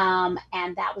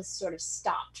 And that was sort of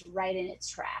stopped right in its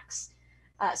tracks.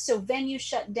 So venues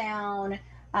shut down,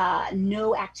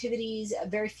 no activities,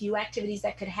 very few activities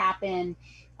that could happen.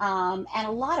 And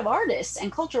a lot of artists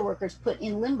and culture workers put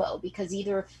in limbo because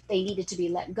either they needed to be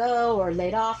let go or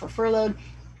laid off or furloughed.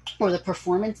 or the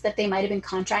performance that they might have been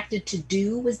contracted to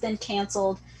do was then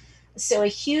canceled. So a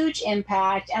huge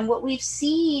impact. And what we've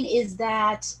seen is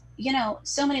that,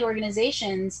 so many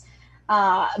organizations,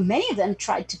 many of them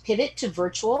tried to pivot to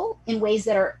virtual in ways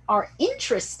that are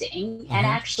interesting and Mm-hmm.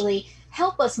 actually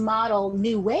help us model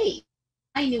new ways,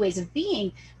 find new ways of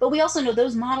being. But we also know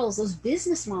those models, those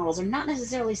business models, are not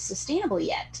necessarily sustainable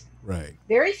yet. Right.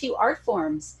 Very few art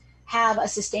forms have a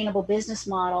sustainable business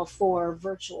model for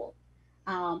virtual,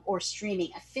 or streaming.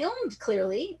 Filmed,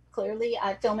 clearly,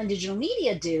 film and digital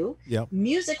media do. Yep.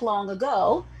 Music long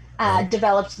ago Right.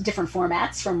 developed different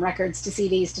formats, from records to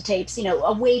CDs to tapes.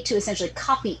 A way to essentially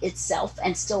copy itself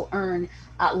and still earn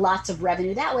lots of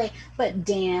revenue that way. But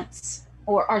dance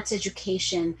or arts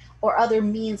education or other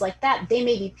means like that, they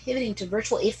may be pivoting to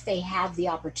virtual if they have the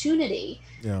opportunity,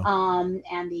 Yeah.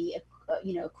 and the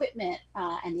equipment,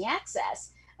 and the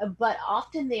access. But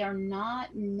often they are not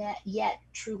yet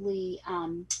truly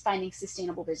finding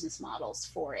sustainable business models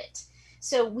for it.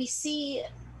 So we see,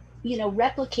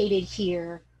 replicated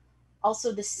here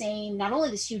also the same, not only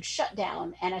this huge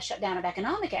shutdown and a shutdown of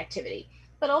economic activity,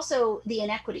 but also the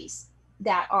inequities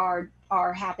that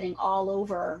are happening all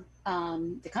over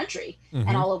the country and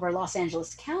Mm-hmm. all over Los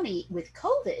Angeles County with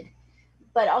COVID.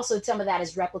 But also some of that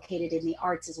is replicated in the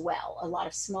arts as well. A lot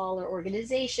of smaller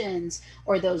organizations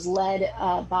or those led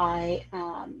by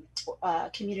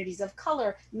communities of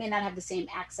color may not have the same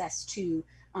access to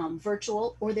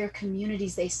virtual, or their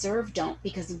communities they serve don't,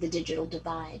 because of the digital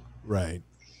divide. Right.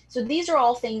 So these are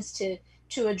all things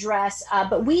to address.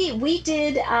 But we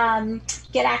did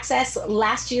get access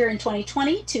last year in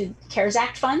 2020 to CARES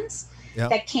Act funds Yep.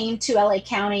 that came to LA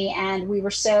County, and we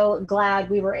were so glad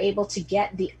we were able to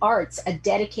get the arts a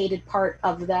dedicated part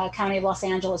of the County of Los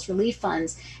Angeles relief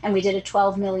funds. And we did a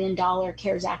 $12 million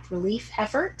CARES Act relief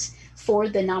effort for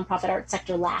the nonprofit art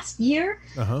sector last year.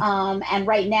 Uh-huh. And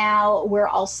right now we're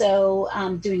also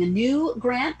doing a new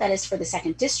grant that is for the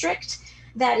second district,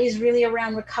 that is really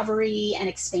around recovery and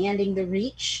expanding the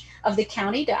reach of the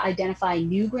county to identify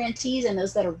new grantees and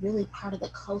those that are really part of the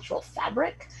cultural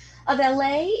fabric of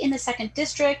LA in the second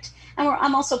district. And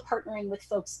I'm also partnering with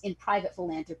folks in private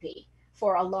philanthropy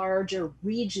for a larger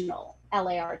regional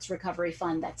LA Arts Recovery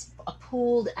Fund that's a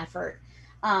pooled effort.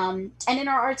 And in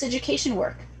our arts education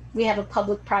work, we have a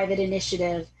public private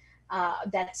initiative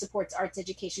that supports arts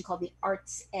education called the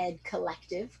Arts Ed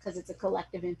Collective, because it's a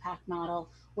collective impact model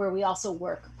where we also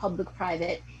work public,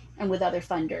 private, and with other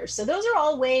funders. So those are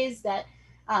all ways that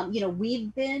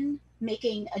we've been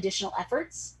making additional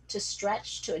efforts to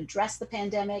stretch, to address the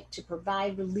pandemic, to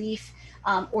provide relief,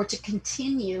 or to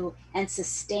continue and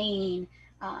sustain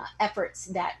efforts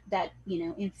that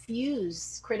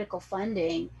infuse critical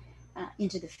funding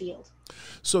into the field.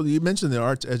 So you mentioned the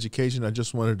arts education. I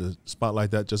just wanted to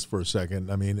spotlight that just for a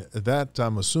second. I mean, that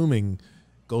I'm assuming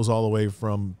goes all the way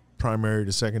from primary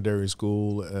to secondary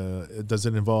school. Does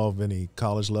it involve any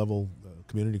college level,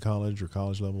 community college or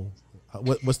college level?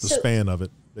 What's the span of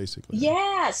it, basically?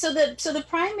 Yeah, so the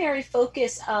primary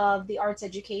focus of the Arts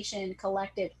Education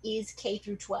Collective is K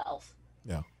through 12,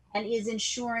 Yeah. and is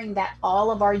ensuring that all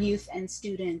of our youth and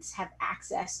students have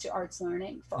access to arts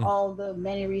learning for Mm. all the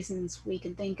many reasons we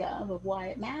can think of why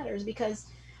it matters. Because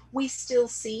we still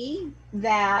see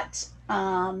that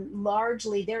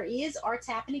largely there is arts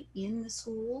happening in the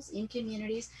schools, in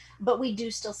communities, but we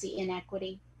do still see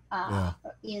inequity uh,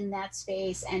 Yeah. in that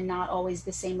space, and not always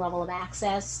the same level of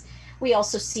access. We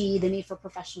also see the need for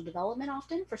professional development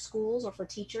often for schools or for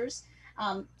teachers.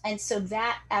 And so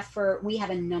that effort, we have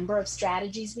a number of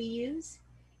strategies we use,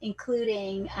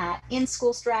 including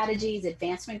in-school strategies,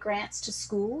 advancement grants to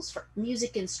schools for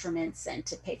music instruments and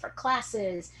to pay for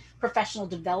classes. Professional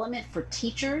development for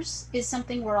teachers is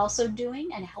something we're also doing,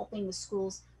 and helping the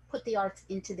schools put the arts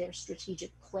into their strategic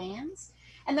plans.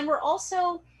 And then we're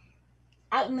also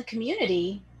out in the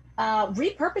community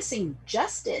repurposing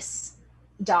justice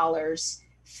dollars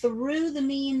through the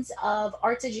means of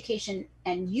arts education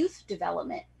and youth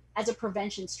development as a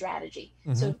prevention strategy.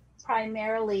 Mm-hmm. So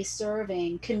primarily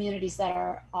serving communities that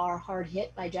are hard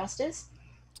hit by justice,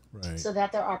 Right. so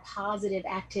that there are positive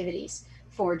activities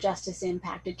for justice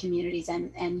impacted communities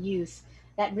and youth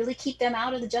that really keep them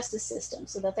out of the justice system,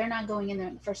 so that they're not going in there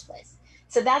in the first place.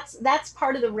 So that's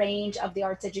part of the range of the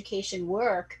arts education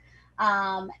work.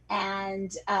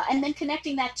 And then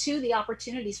connecting that to the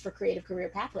opportunities for creative career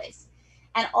pathways.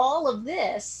 And all of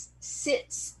this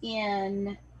sits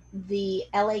in the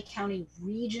LA County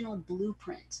regional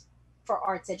blueprint for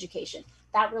arts education.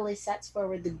 That really sets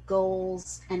forward the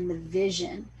goals and the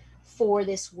vision for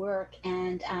this work.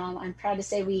 And I'm proud to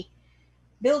say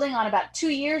building on about 2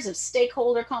 years of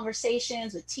stakeholder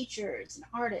conversations with teachers and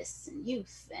artists and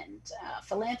youth and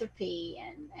philanthropy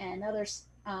and others.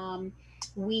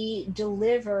 We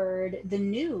delivered the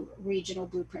new regional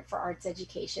blueprint for arts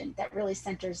education that really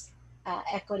centers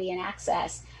equity and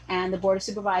access, and the Board of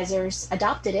Supervisors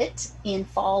adopted it in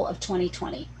fall of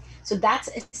 2020. So that's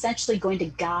essentially going to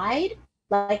guide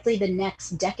likely the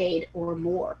next decade or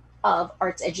more of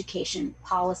arts education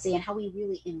policy and how we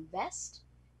really invest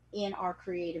in our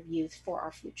creative youth for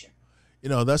our future. You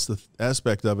know, that's the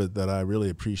aspect of it that I really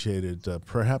appreciated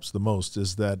perhaps the most,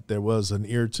 is that there was an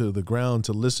ear to the ground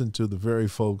to listen to the very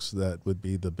folks that would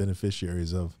be the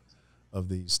beneficiaries of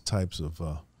these types of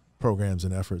programs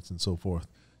and efforts and so forth,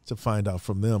 to find out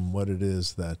from them what it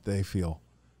is that they feel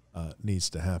needs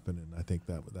to happen. And I think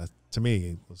that to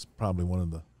me was probably one of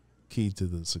the key to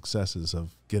the successes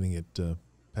of getting it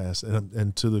passed,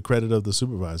 and to the credit of the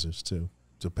supervisors to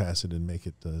pass it and make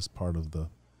it as part of the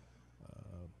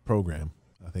program.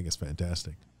 I think it's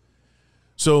fantastic.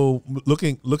 So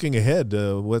looking ahead,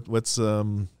 what's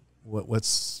in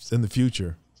the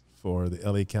future for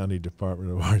the LA County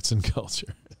Department of Arts and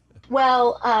Culture?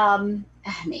 Well, I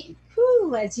mean,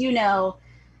 as you know,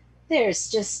 there's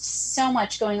just so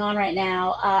much going on right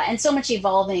now, and so much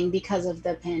evolving because of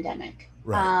the pandemic.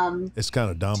 Right. It's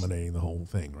kind of dominating the whole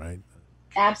thing, right?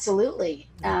 Absolutely.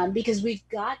 Because we've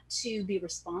got to be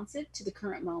responsive to the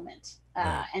current moment.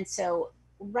 Right. And so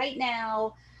right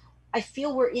now, I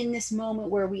feel we're in this moment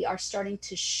where we are starting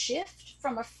to shift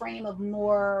from a frame of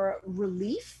more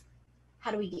relief.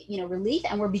 How do we get, relief?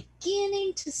 And we're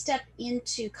beginning to step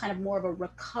into kind of more of a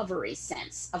recovery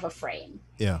sense of a frame.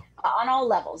 Yeah. On all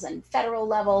levels, and federal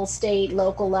level, state,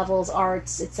 local levels,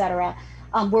 arts, et cetera,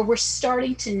 where we're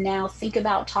starting to now think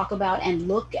about, talk about, and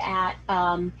look at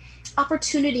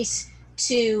opportunities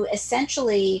to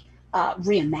essentially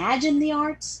reimagine the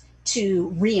arts,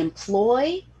 to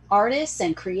reemploy artists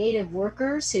and creative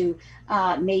workers who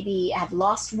maybe have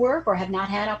lost work or have not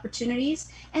had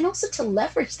opportunities, and also to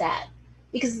leverage that.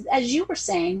 Because as you were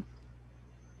saying,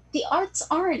 the arts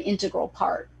are an integral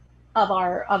part of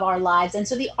our lives. And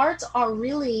so the arts are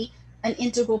really an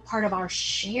integral part of our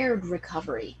shared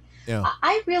recovery. Yeah.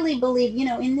 I really believe,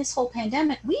 in this whole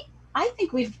pandemic, I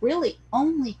think we've really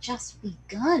only just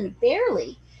begun,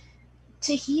 barely,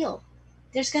 to heal.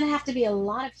 There's going to have to be a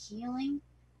lot of healing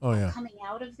coming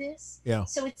out of this. Yeah.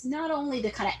 So it's not only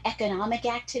the kind of economic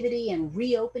activity and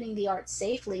reopening the arts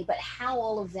safely, but how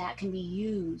all of that can be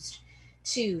used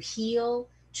to heal,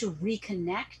 to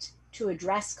reconnect, to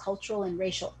address cultural and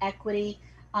racial equity,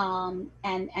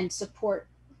 and support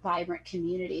vibrant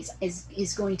communities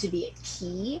is going to be a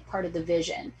key part of the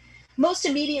vision. Most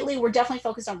immediately, we're definitely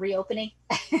focused on reopening.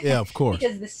 Yeah, of course.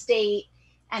 Because the state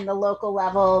and the local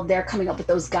level, they're coming up with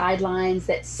those guidelines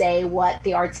that say what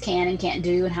the arts can and can't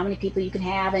do and how many people you can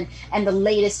have. And the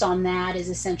latest on that is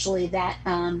essentially that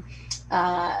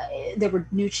there were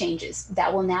new changes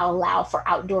that will now allow for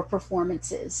outdoor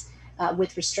performances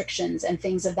with restrictions and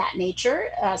things of that nature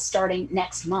starting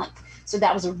next month. So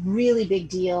that was a really big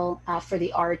deal for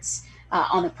the arts.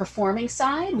 On the performing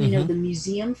side, we know the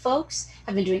museum folks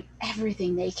have been doing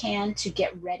everything they can to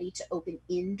get ready to open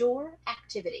indoor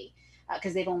activity,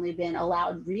 because they've only been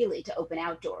allowed really to open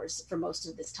outdoors for most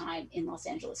of this time in Los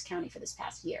Angeles County for this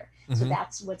past year. So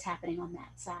that's what's happening on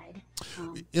that side.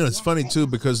 It's funny too,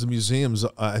 because the museums,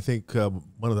 I think one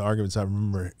of the arguments I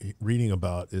remember reading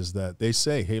about is that they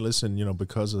say, hey, listen,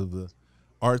 because of the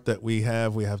art that we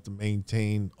have to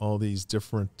maintain all these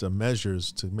different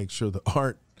measures to make sure the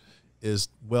art is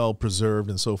well preserved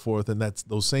and so forth. And that's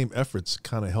those same efforts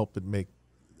kind of help it make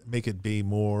it be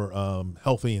more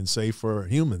healthy and safe for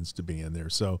humans to be in there.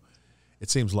 So it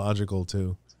seems logical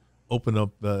to open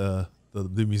up the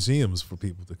museums for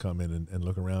people to come in and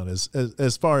look around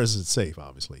as far as it's safe,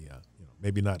 obviously. Yeah.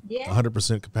 Maybe not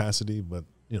 100% capacity, but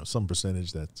some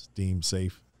percentage that's deemed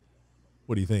safe.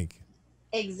 What do you think?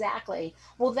 Exactly.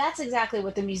 Well, that's exactly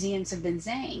what the museums have been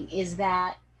saying, is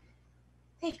that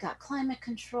they've got climate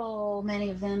control,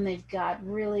 many of them. They've got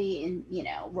really,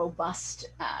 robust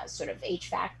sort of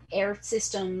HVAC air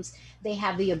systems. They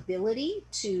have the ability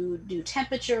to do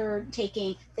temperature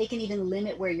taking. They can even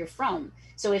limit where you're from.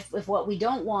 So if what we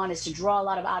don't want is to draw a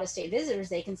lot of out-of-state visitors,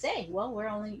 they can say, well, we're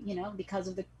only, because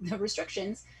of the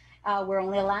restrictions, we're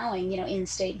only allowing,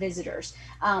 in-state visitors.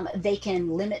 They can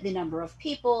limit the number of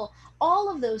people,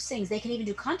 all of those things. They can even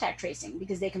do contact tracing,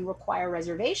 because they can require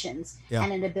reservations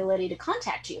and an ability to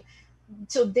contact you.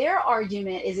 So their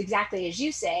argument is exactly as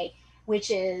you say, which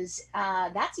is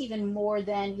that's even more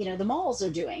than, the malls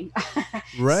are doing.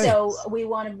 Right. So we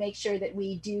want to make sure that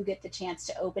we do get the chance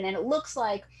to open. And it looks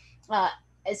like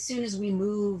as soon as we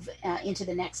move into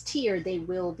the next tier, they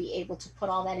will be able to put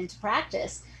all that into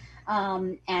practice,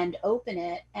 and open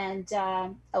it, and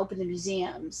open the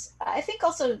museums. I think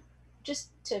also, just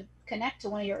to connect to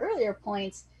one of your earlier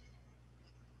points,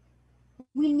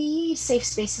 we need safe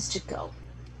spaces to go,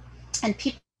 and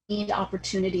people need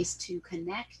opportunities to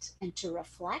connect and to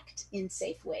reflect in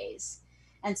safe ways.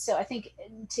 And so I think,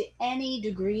 to any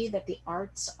degree that the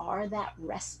arts are that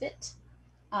respite,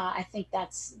 I think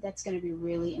that's going to be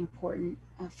really important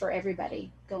for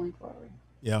everybody going forward.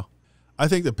 Yeah. I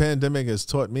think the pandemic has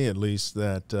taught me, at least,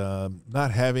 that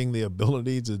not having the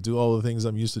ability to do all the things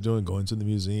I'm used to doing, going to the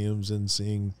museums and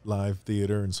seeing live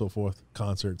theater and so forth,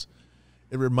 concerts,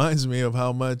 it reminds me of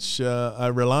how much I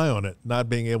rely on it, not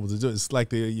being able to do it. It's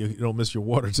like you don't miss your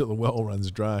water till the well runs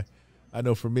dry. I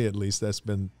know for me, at least, that's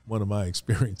been one of my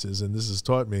experiences, and this has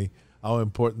taught me how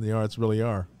important the arts really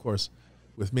are. Of course,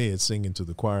 with me, it's singing to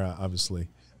the choir. Obviously,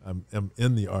 I'm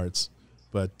in the arts,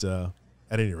 but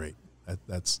at any rate,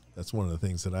 that's one of the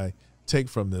things that I take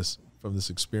from this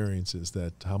experience, is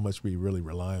that how much we really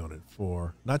rely on it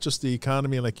for not just the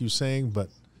economy, like you're saying, but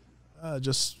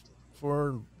just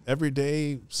for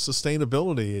everyday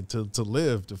sustainability, to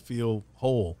live, to feel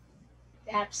whole.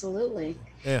 Absolutely.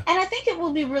 Yeah. And I think it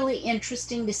will be really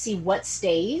interesting to see what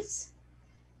stays.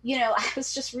 I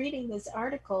was just reading this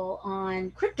article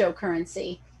on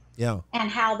cryptocurrency, Yeah. and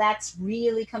how that's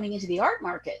really coming into the art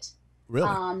market.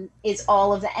 Really? Is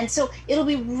all of that. And so it'll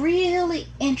be really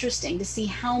interesting to see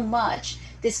how much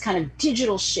this kind of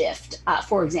digital shift,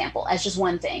 for example, as just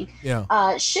one thing,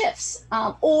 Yeah. shifts.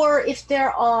 Or if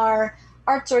there are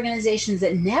arts organizations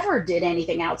that never did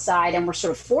anything outside and were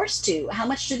sort of forced to, how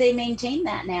much do they maintain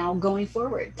that now going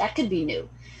forward? That could be new.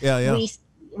 Yeah. Yeah.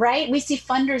 We see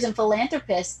funders and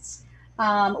philanthropists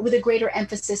with a greater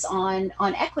emphasis on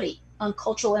equity, on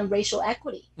cultural and racial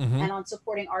equity, Mm-hmm. and on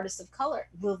supporting artists of color.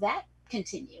 Will that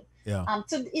continue? Yeah.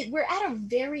 We're at a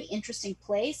very interesting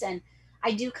place, and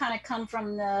I do kind of come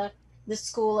from the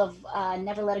school of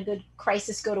never let a good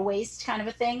crisis go to waste, kind of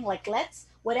a thing. Like,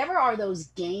 whatever are those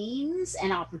gains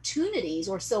and opportunities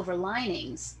or silver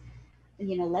linings,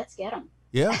 let's get them.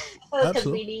 Yeah. Because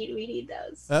we Absolutely. need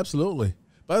those. Absolutely.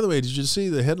 By the way, did you see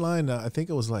the headline? I think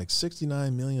it was like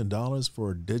 $69 million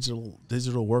for a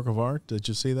digital work of art. Did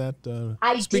you see that?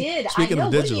 I did. Speaking I know.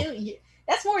 of What do digital, you?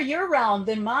 That's more your realm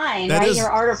than mine, that right? is. Your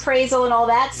art appraisal and all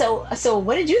that. So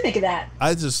what did you think of that?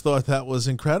 I just thought that was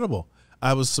incredible.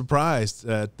 I was surprised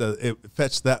that it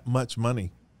fetched that much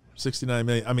money, 69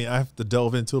 million. I mean, I have to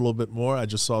delve into it a little bit more. I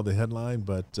just saw the headline,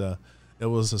 but it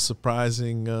was a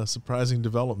surprising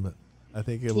development. I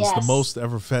think it was the Yes, most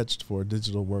ever fetched for a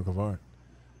digital work of art.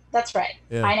 that's right.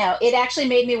 Yeah. I know. It actually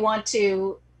made me want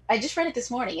to. I just read it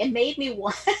this morning. It made me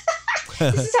want.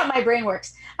 This is how my brain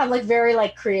works. I'm like very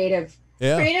like creative.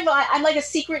 Yeah. I'm like a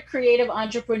secret creative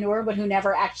entrepreneur, but who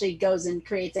never actually goes and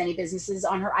creates any businesses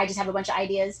on her. I just have a bunch of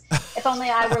ideas. If only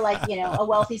I were like, a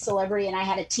wealthy celebrity and I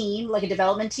had a team, like a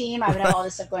development team, I would have all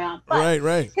this stuff going on. But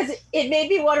Right. because it made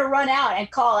me want to run out and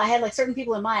call. I had like certain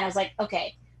people in mind. I was like,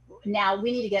 okay, now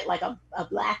we need to get like a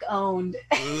black owned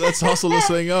Let's hustle this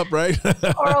thing up, right?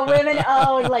 or a women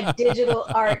owned like digital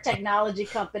art technology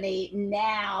company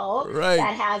now Right.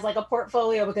 that has like a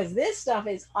portfolio, because this stuff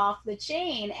is off the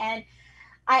chain. And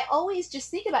I always just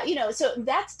think about, so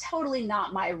that's totally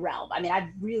not my realm. I mean, I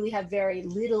really have very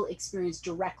little experience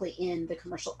directly in the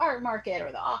commercial art market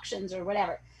or the auctions or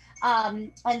whatever.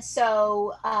 And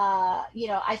so,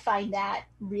 I find that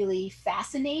really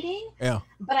fascinating. Yeah.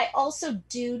 But I also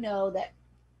do know that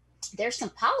there's some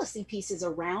policy pieces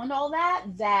around all that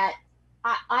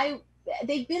I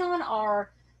they've been on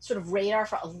our sort of radar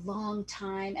for a long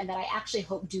time, and that I actually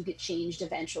hope do get changed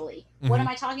eventually. What Mm-hmm. am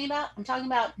I talking about? I'm talking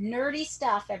about nerdy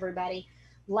stuff, everybody,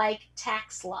 like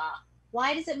tax law.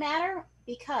 Why does it matter?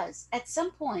 Because at some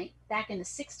point back in the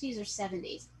 60s or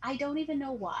 70s, I don't even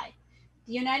know why,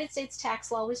 the United States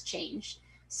tax law was changed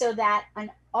so that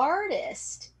an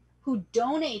artist who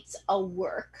donates a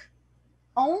work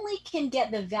only can get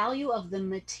the value of the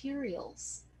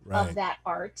materials of Right. that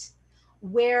art,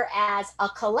 whereas a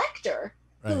collector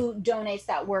Right. who donates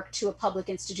that work to a public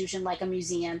institution like a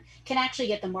museum can actually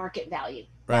get the market value.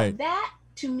 Now, Right. that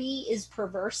to me is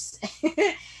perverse.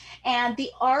 And the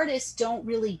artists don't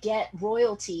really get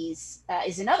royalties,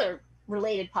 is another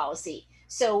related policy.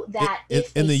 So that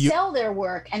if In they the sell their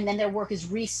work and then their work is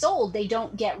resold, they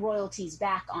don't get royalties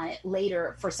back on it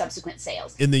later for subsequent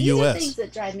sales. in the These are U.S. things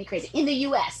that drive me crazy. In the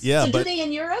US. Yeah, So do but they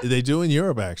in Europe? they do in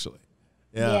Europe, actually.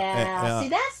 Yeah. Yeah. See,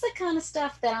 that's the kind of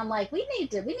stuff that I'm like, we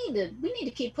need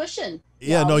to keep pushing.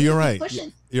 Yeah, Y'all, no, we need you're to keep right.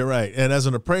 pushing. You're right. And as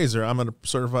an appraiser, I'm a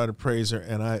certified appraiser,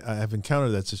 and I have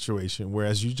encountered that situation where,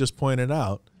 as you just pointed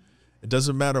out, it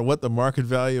doesn't matter what the market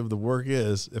value of the work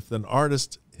is. If an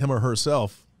artist, him or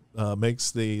herself,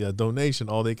 makes the donation,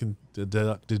 all they can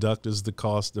deduct is the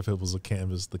cost. If it was a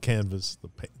canvas,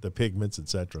 the pigments,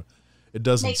 etc. It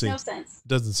Makes no sense.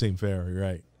 doesn't seem fair. You're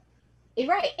right.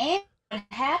 Right. And what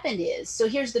happened is, so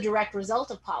here's the direct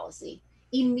result of policy.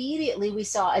 Immediately we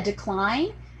saw a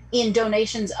decline in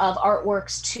donations of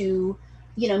artworks to,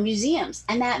 museums.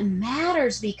 And that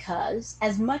matters because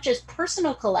as much as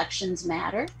personal collections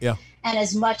matter, Yeah. and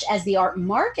as much as the art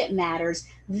market matters,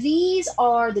 these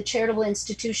are the charitable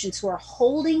institutions who are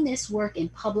holding this work in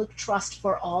public trust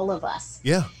for all of us.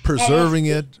 Yeah. Preserving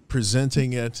it,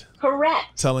 presenting it,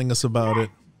 correct, telling us about it,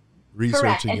 correct.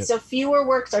 researching And it. so fewer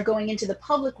works are going into the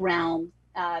public realm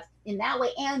in that way,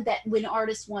 and that when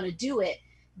artists want to do it,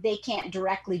 they can't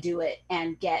directly do it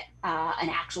and get an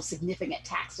actual significant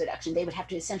tax deduction. They would have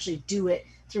to essentially do it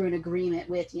through an agreement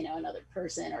with, another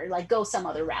person, or like go some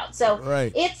other route. So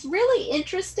Right. it's really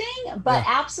interesting, but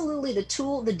Yeah. absolutely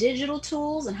the digital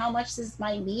tools and how much this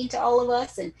might mean to all of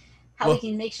us, and how we Well,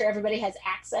 can make sure everybody has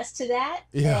access to that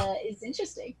yeah. is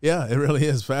interesting. Yeah, it really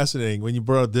is fascinating. When you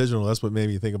brought up digital, that's what made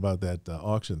me think about that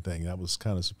auction thing. That was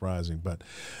kind of surprising. But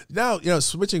now,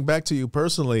 switching back to you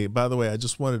personally, by the way, I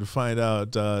just wanted to find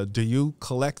out, do you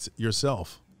collect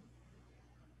yourself?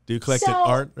 Do you collect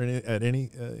art or at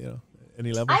any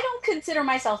level? I don't consider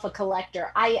myself a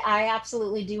collector. I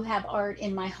absolutely do have art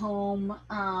in my home,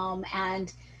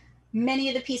 and many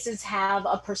of the pieces have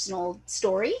a personal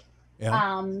story.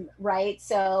 Yeah. Right.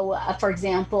 So, for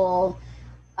example,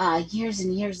 years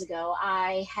and years ago,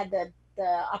 I had the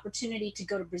opportunity to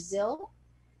go to Brazil.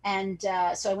 And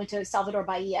so I went to Salvador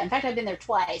Bahia. In fact, I've been there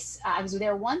twice. I was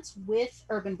there once with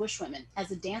Urban Bushwomen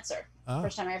as a dancer. Ah,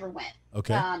 First time I ever went.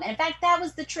 okay. And in fact, that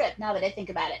was the trip, now that I think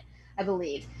about it, I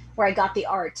believe, where I got the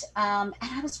art. And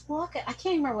I was walking, I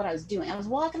can't remember what I was doing. I was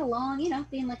walking along,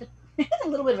 being like a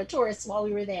little bit of a tourist while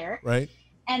we were there. Right.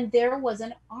 And there was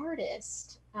an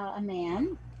artist, a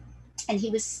man, and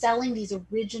he was selling these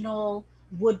original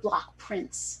woodblock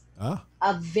prints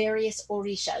of various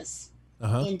orishas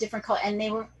in different colors, and they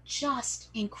were just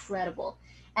incredible.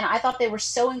 And I thought they were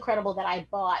so incredible that I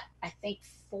bought, I think,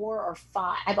 4 or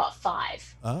 5. I bought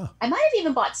 5. I might have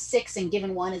even bought 6 and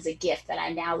given one as a gift that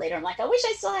I now later I'm like, I wish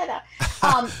I still had that.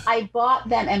 I bought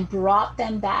them and brought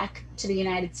them back to the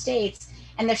United States,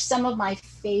 and they're some of my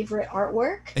favorite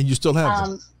artwork. And you still have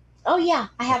them? Oh yeah,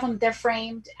 I have them. They're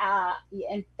framed.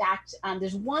 In fact,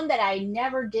 there's one that I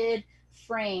never did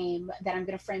frame that I'm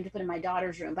going to frame to put in my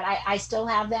daughter's room, but I still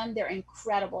have them. They're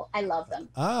incredible. I love them.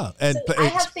 And so I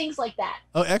have things like that.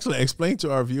 Oh, excellent. Explain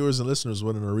to our viewers and listeners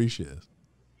what an orisha is.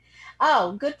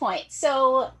 Oh, good point.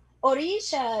 So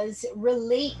orishas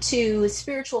relate to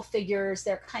spiritual figures.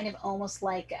 They're kind of almost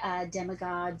like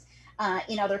demigods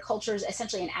in other cultures,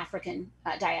 essentially in African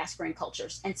diasporan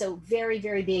cultures. And so very,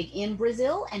 very big in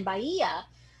Brazil and Bahia.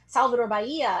 Salvador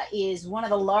Bahia is one of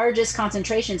the largest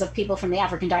concentrations of people from the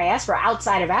African diaspora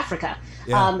outside of Africa,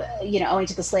 owing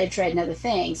to the slave trade and other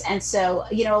things. And so,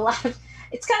 a lot of,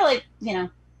 it's kind of like,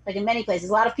 like in many places,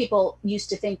 a lot of people used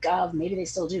to think of, maybe they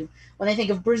still do, when they think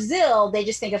of Brazil, they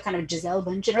just think of kind of Gisele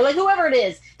Bündchen or like whoever it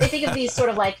is. They think of these sort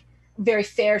of like very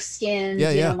fair-skinned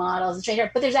models and straight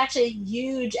hair, but there's actually a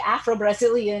huge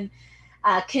Afro-Brazilian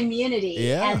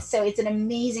community. And so it's an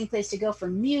amazing place to go for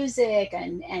music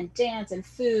and dance and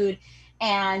food.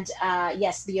 And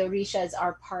yes, the orishas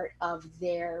are part of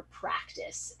their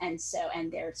practice, and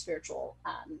their spiritual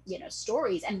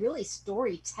stories, and really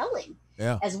storytelling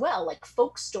as well. Like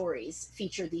folk stories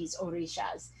feature these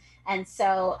orishas. And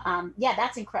so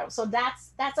that's incredible. So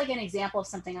that's like an example of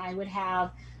something I would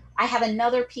have. I have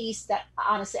another piece that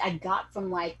honestly I got from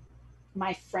like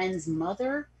my friend's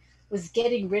mother was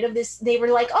getting rid of this. They were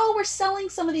like, oh, we're selling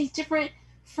some of these different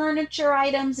furniture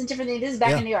items and different things. This is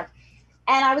back in New York.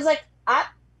 And I was like, what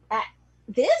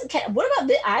about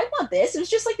this? I want this. It was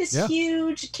just like this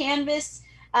huge canvas,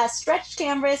 stretched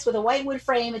canvas with a white wood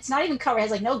frame. It's not even covered. It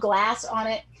has like no glass on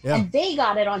it. And they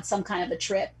got it on some kind of a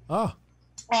trip.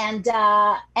 And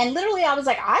literally I was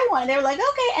like, I want it. They were like,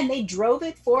 okay. And they drove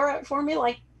it for me,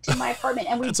 like to my apartment.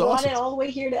 And we brought it all the way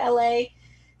here to LA.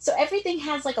 So everything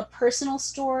has like a personal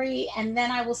story. And then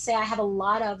I will say I have a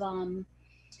lot of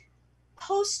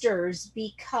posters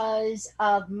because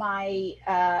of my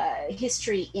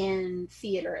history in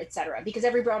theater, etc. Because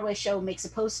every Broadway show makes a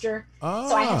poster. So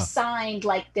I have signed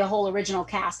like the whole original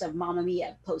cast of Mamma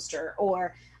Mia poster,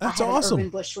 or that's I have awesome. an Urban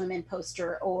Bush Women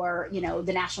poster, or, you know,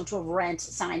 the National Tour of Rent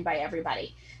signed by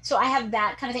everybody. So I have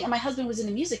that kind of thing. And my husband was in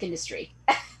the music industry.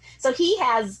 So he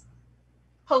has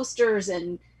posters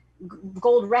and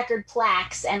gold record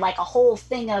plaques and like a whole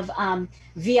thing of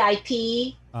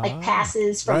VIP like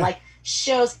passes from like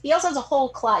shows. He also has a whole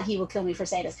closet. He will kill me for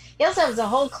saying this. He also has a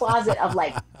whole closet of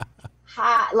like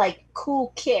hot, like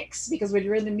cool kicks, because when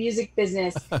you're in the music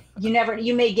business,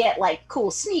 you may get like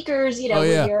cool sneakers, you know,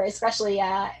 when you're, especially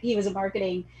he was a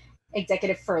marketing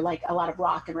executive for like a lot of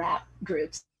rock and rap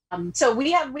groups. So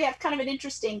we have kind of an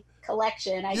interesting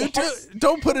collection, I guess.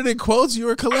 Don't put it in quotes.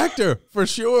 You're a collector for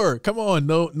sure. Come on,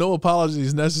 no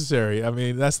apologies necessary. I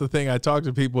mean, that's the thing. I talk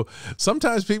to people.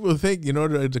 Sometimes people think in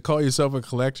order to call yourself a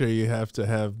collector, you have to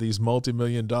have these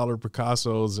multi-million-dollar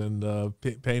Picassos and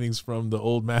paintings from the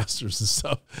old masters and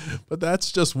stuff. But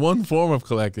that's just one form of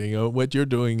collecting. You know, what you're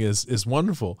doing is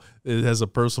wonderful. It has a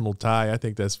personal tie. I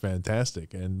think that's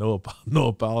fantastic, and no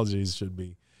apologies should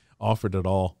be offered at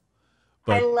all.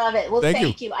 But I love it. Well,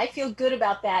 thank you. I feel good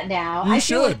about that now. You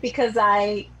feel it because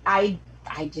I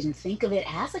didn't think of it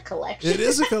as a collection. It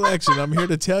is a collection. I'm here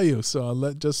to tell you. So I'll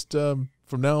let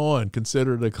from now on,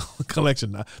 consider it a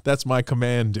collection. That's my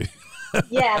command.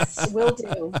 Yes, will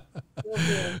do.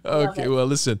 Okay. Well,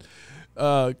 listen,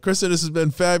 Kristin, this has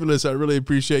been fabulous. I really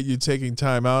appreciate you taking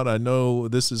time out. I know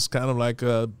this is kind of like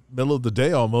middle of the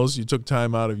day almost. You took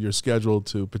time out of your schedule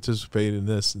to participate in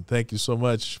this. And thank you so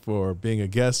much for being a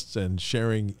guest and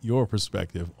sharing your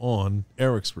perspective on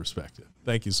Eric's perspective.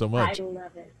 Thank you so much. I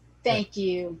love it. Thank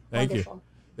you. Thank Wonderful. you.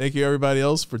 Thank you, everybody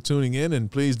else, for tuning in. And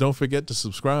please don't forget to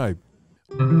subscribe.